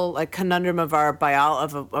horrible like conundrum of our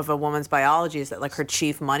of a woman's biology is that like her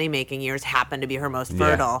chief money making years happen to be her most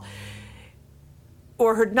fertile,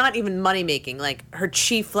 or her not even money making, like her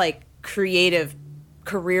chief like creative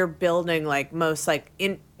career building like most like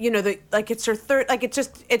in it's her third, like it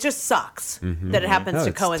just sucks that it happens No, to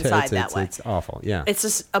it's coincide that way. It's awful. Yeah. It's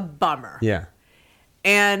just a bummer. Yeah.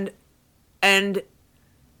 And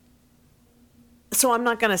so I'm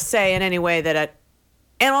not going to say in any way that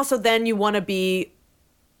and also then you want to be,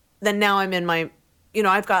 then now I'm in my,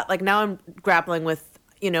 I've got like, now I'm grappling with,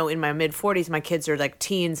 in my mid 40s, my kids are like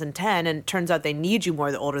teens and 10, and it turns out they need you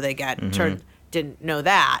more the older they get. Didn't know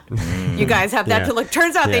that. You guys have that to look,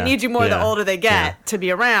 turns out they need you more the older they get to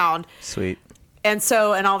be around. Sweet. And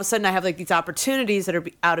so, and all of a sudden I have like these opportunities that are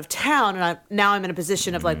out of town, and now I'm in a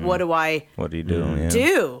position of like, what do I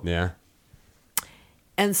do? Yeah.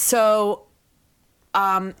 And so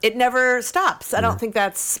it never stops. I don't think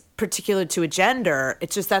that's particular to a gender.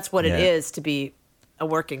 It's just that's what it is to be a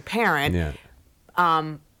working parent. Yeah.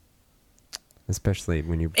 Especially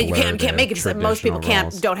when you can't make it. Most people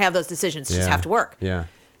roles. don't have those decisions. Just have to work. Yeah.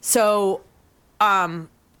 So, there's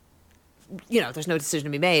no decision to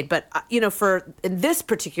be made. But for in this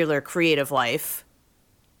particular creative life,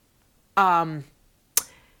 and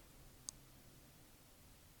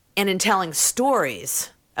in telling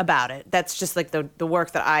stories about it, that's just like the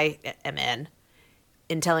work that I am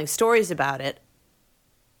in telling stories about it.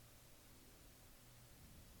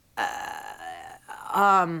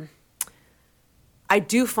 I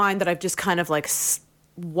do find that I've just kind of like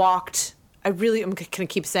walked. I'm going to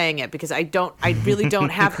keep saying it because I really don't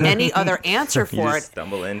have any other answer for it.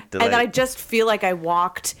 Stumble into and I just feel like I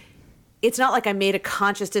walked. It's not like I made a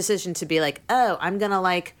conscious decision to be like, oh, I'm going to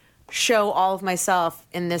like show all of myself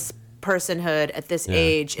in this personhood at this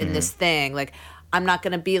age in this thing. Like, I'm not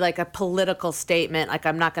going to be like a political statement. Like,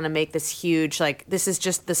 I'm not going to make this huge, like, this is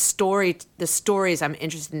just the stories I'm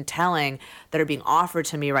interested in telling that are being offered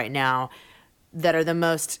to me right now that are the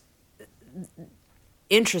most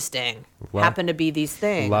interesting happen to be these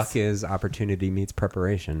things. Luck is opportunity meets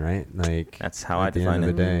preparation, right? Like, that's how I at the define end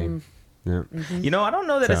of the day. Yeah. I don't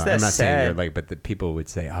know that it's that I'm not saying sad. you're like, but the people would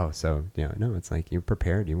say, "Oh, so no." It's like you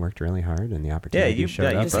prepared, you worked really hard, and the opportunity showed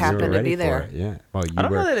up. you just and happened you were to ready be there. for it. Yeah. Well, I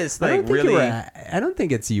don't know that it's like really. I don't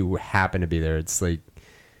think it's you happen to be there. It's like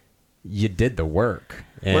you did the work.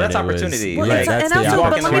 Well, that's and it was- opportunity. Well, Like, and the also,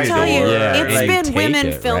 but let me opportunity. tell you, Yeah, it's like, been take women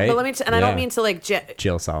it, filmed. right? But let me, and I don't mean to like.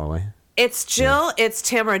 Jill Soloway. It's Jill. It's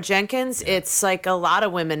Tamara Jenkins. It's like a lot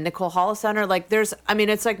of women. Nicole Hollis-Center. Like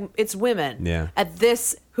it's like it's women. Yeah. At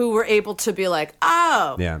this who were able to be like,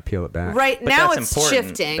 oh. Yeah, peel it back. Right But now that's it's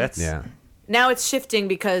important. shifting. Yeah. Now it's shifting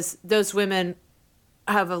because those women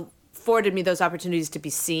have afforded me those opportunities to be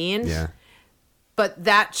seen. Yeah. But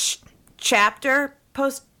that chapter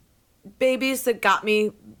post babies that got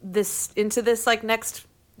me into this like next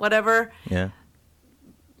whatever. Yeah.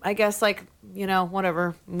 I guess like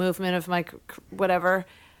whatever movement of my whatever.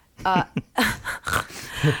 Are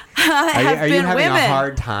you having a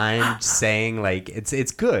hard time saying like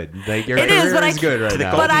it's good? Like your It is, career but is good right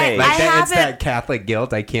now. but I Like it's haven't. that Catholic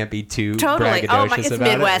guilt. I can't be too Totally. Oh my, braggadocious it's about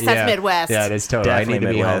Midwest. it. That's Yeah. Midwest. Yeah, it is totally. I need to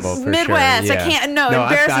Definitely be Midwest. humble for Midwest. sure. I Yeah. can't. No,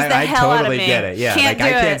 embarrasses the hell out of me. I totally get it. Yeah, Can't like do I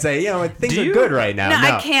can't it. say things Do are you? good right now. No,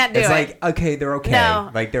 I can't do it's it. like okay, they're okay.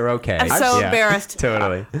 No. Like they're okay. I'm so Yeah, embarrassed.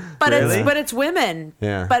 Totally. But Really? it's women.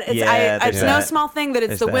 Yeah. But it's Yeah, it's there's no that. small thing that it's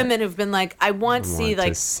There's the that. women who've been like, I want to see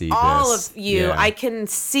like see all this. of you. Yeah. I can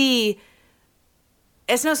see.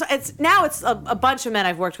 It's a bunch of men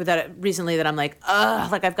I've worked with recently that I'm like,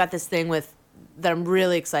 ugh, like I've got this thing that I'm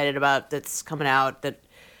really excited about that's coming out that,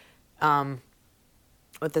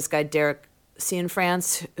 with this guy Derek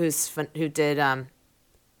Cianfrance who did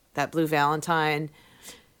that Blue Valentine,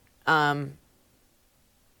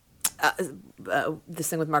 this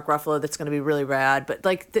thing with Mark Ruffalo that's going to be really rad. But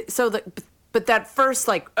like but that first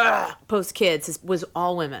like post kids was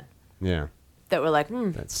all women Yeah. that were like,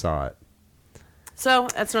 That saw it. So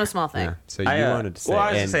that's no small thing. Yeah. So you wanted to say. Well,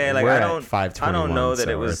 I was and just saying, like, we're I at don't 5:21, know that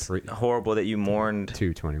so it we're was horrible that you mourned.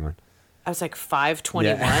 2:21. I was like 5:21.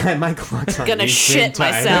 Yeah, my clock's on Gonna Eastern shit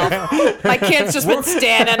time. myself. My kid's just been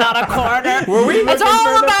standing on a corner. we It's looking all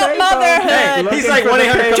for the about payphone? motherhood. Hey, He's like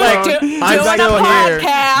 1-800 Doing collect. a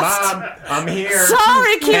podcast. Mom, I'm here.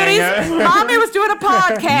 Sorry, cuties. Hang on. Mommy was doing a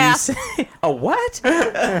podcast. A what?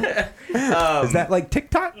 Is that like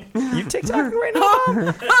TikTok? You TikToking right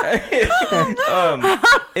now?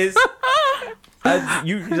 Is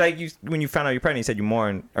you when you found out you're pregnant, you said you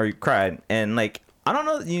mourned or you cried, and like I don't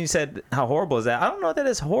know. You said how horrible is that? I don't know that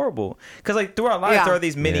it's horrible because like through our lives Yeah. there are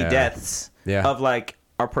these mini Yeah. deaths Yeah. of like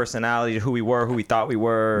our personality, who we were, who we thought we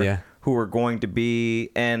were, Yeah. who we're going to be,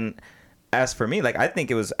 and as for me, like I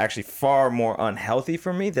think it was actually far more unhealthy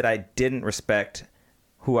for me that I didn't respect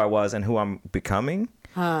who I was and who I'm becoming.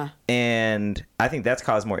 And I think that's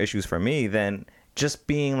caused more issues for me than just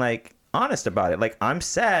being like honest about it. Like I'm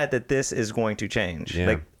sad that this is going to change. Yeah.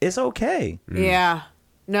 Like it's okay. Yeah.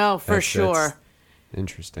 No, for That's sure.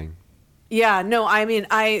 interesting. Yeah. No, I mean,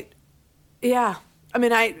 again,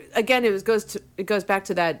 it goes back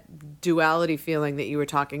to that duality feeling that you were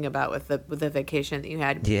talking about with the vacation that you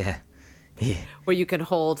had, Yeah. where you can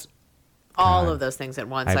hold all of those things at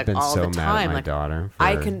once, I've like been all so the mad time. at my Like daughter for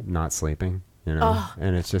I can, not sleeping, you know,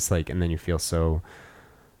 and it's just like, and then you feel so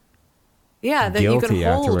yeah, that you can guilty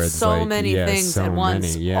hold afterwards, so like, many yeah, things so at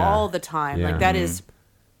once many, yeah. all the time. Yeah. Like that is,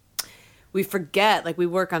 we forget. Like we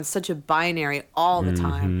work on such a binary all the Mm-hmm.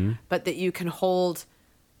 time, but that you can hold.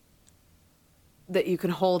 That you can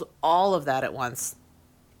hold all of that at once,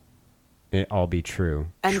 it all be true.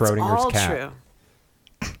 and Schrodinger's it's all cat. true.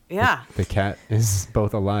 Yeah. The cat is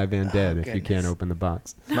both alive and dead if you can't goodness. open the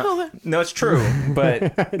box. No, it's true, but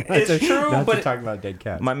it's true. Not But to talk about dead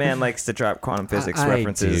cats. my man likes to drop quantum physics I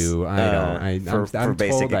references. do. I don't. For I'm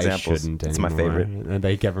basic told examples. I shouldn't It's my anymore. favorite. And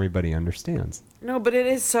like everybody understands. No, but it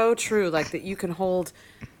is so true. Like that you can hold,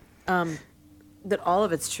 that all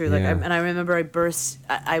of it's true. Like, Yeah. and I remember I burst.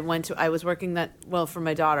 I was working for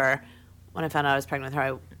my daughter when I found out I was pregnant with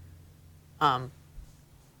her.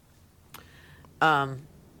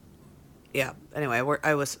 Yeah. Anyway,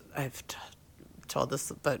 I've told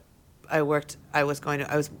this, but I was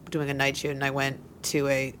doing a night shoot and I went to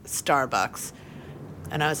a Starbucks.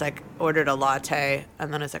 And I was like, ordered a latte,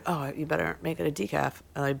 and then I was like, oh, you better make it a decaf.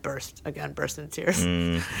 And I burst into tears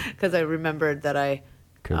because I remembered that I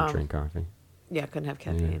Couldn't drink coffee. couldn't have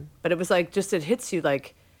caffeine. But it was like, just it hits you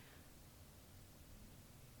like,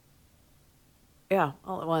 yeah,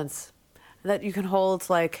 all at once. That you can hold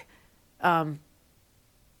like, yeah,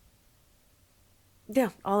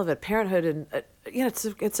 all of it. Parenthood and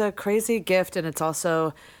it's a crazy gift, and it's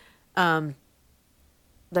also, like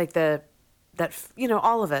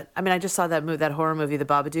all of it. I mean, I just saw that horror movie, The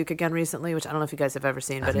Babadook, again recently, which I don't know if you guys have ever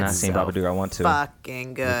seen, but I've not it's seen so Babadook. I want to.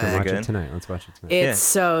 fucking Let's watch good. it tonight. Let's watch it tonight. It's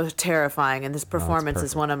so terrifying, and this performance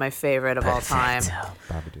is perfect. one of my favorite of all time.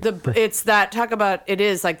 Babadook. It's that talk about it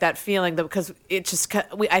is like that feeling that because it just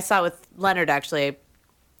I saw it with Leonard actually.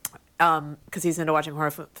 Because he's into watching horror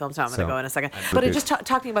films, so I'm going to go in a second. But it just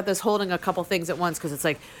talking about this holding a couple things at once, because it's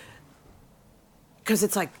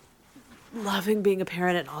like loving being a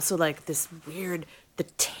parent, and also like this weird, the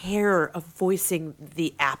terror of voicing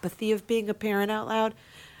the apathy of being a parent out loud.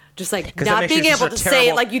 Just like 'Cause that not makes you being just able a to say it,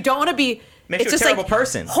 terrible- like you don't want to be. Makes It's you a just terrible like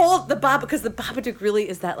person. hold the because the Babadook really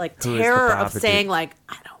is that like Who is the terror of Babadook? saying like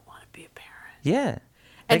I don't want to be a parent. Yeah.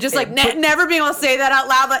 And just like never being able to say that out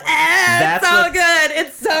loud, but That's it's so what- good.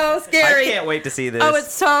 It's so scary. I can't wait to see this. Oh,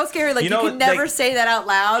 it's so scary. Like you, know, can never like, say that out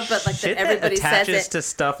loud, but like shit that everybody that says attaches it. to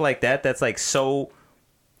stuff like that. That's like so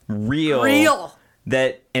real. Real.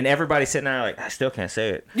 That and everybody's sitting there like I still can't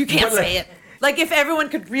say it. You can't But, like, say it. Like if everyone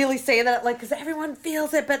could really say that, like because everyone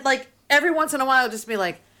feels it, but like every once in a while, just be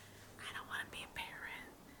like, I don't want to be a parent.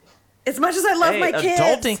 As much as I love my kids,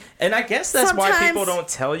 adulting, and I guess that's why Sometimes- people don't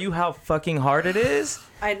tell you how fucking hard it is.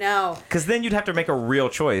 I know. Because then you'd have to make a real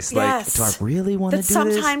choice. Yes. Like, do I really want to That do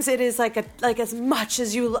sometimes it is like as much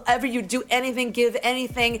as you do anything, give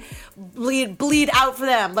anything, bleed out for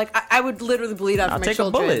them. Like I would literally bleed out I'll for my take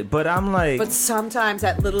children. a bullet, but I'm like, But sometimes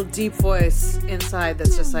that little deep voice inside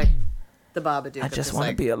that's just like the Babadook. I just want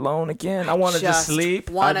to be alone again. I want to just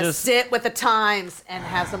sleep. Want I to just sit with the Times and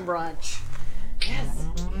have some brunch. Yes.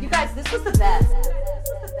 You guys, this was the best. This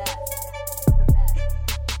was the best.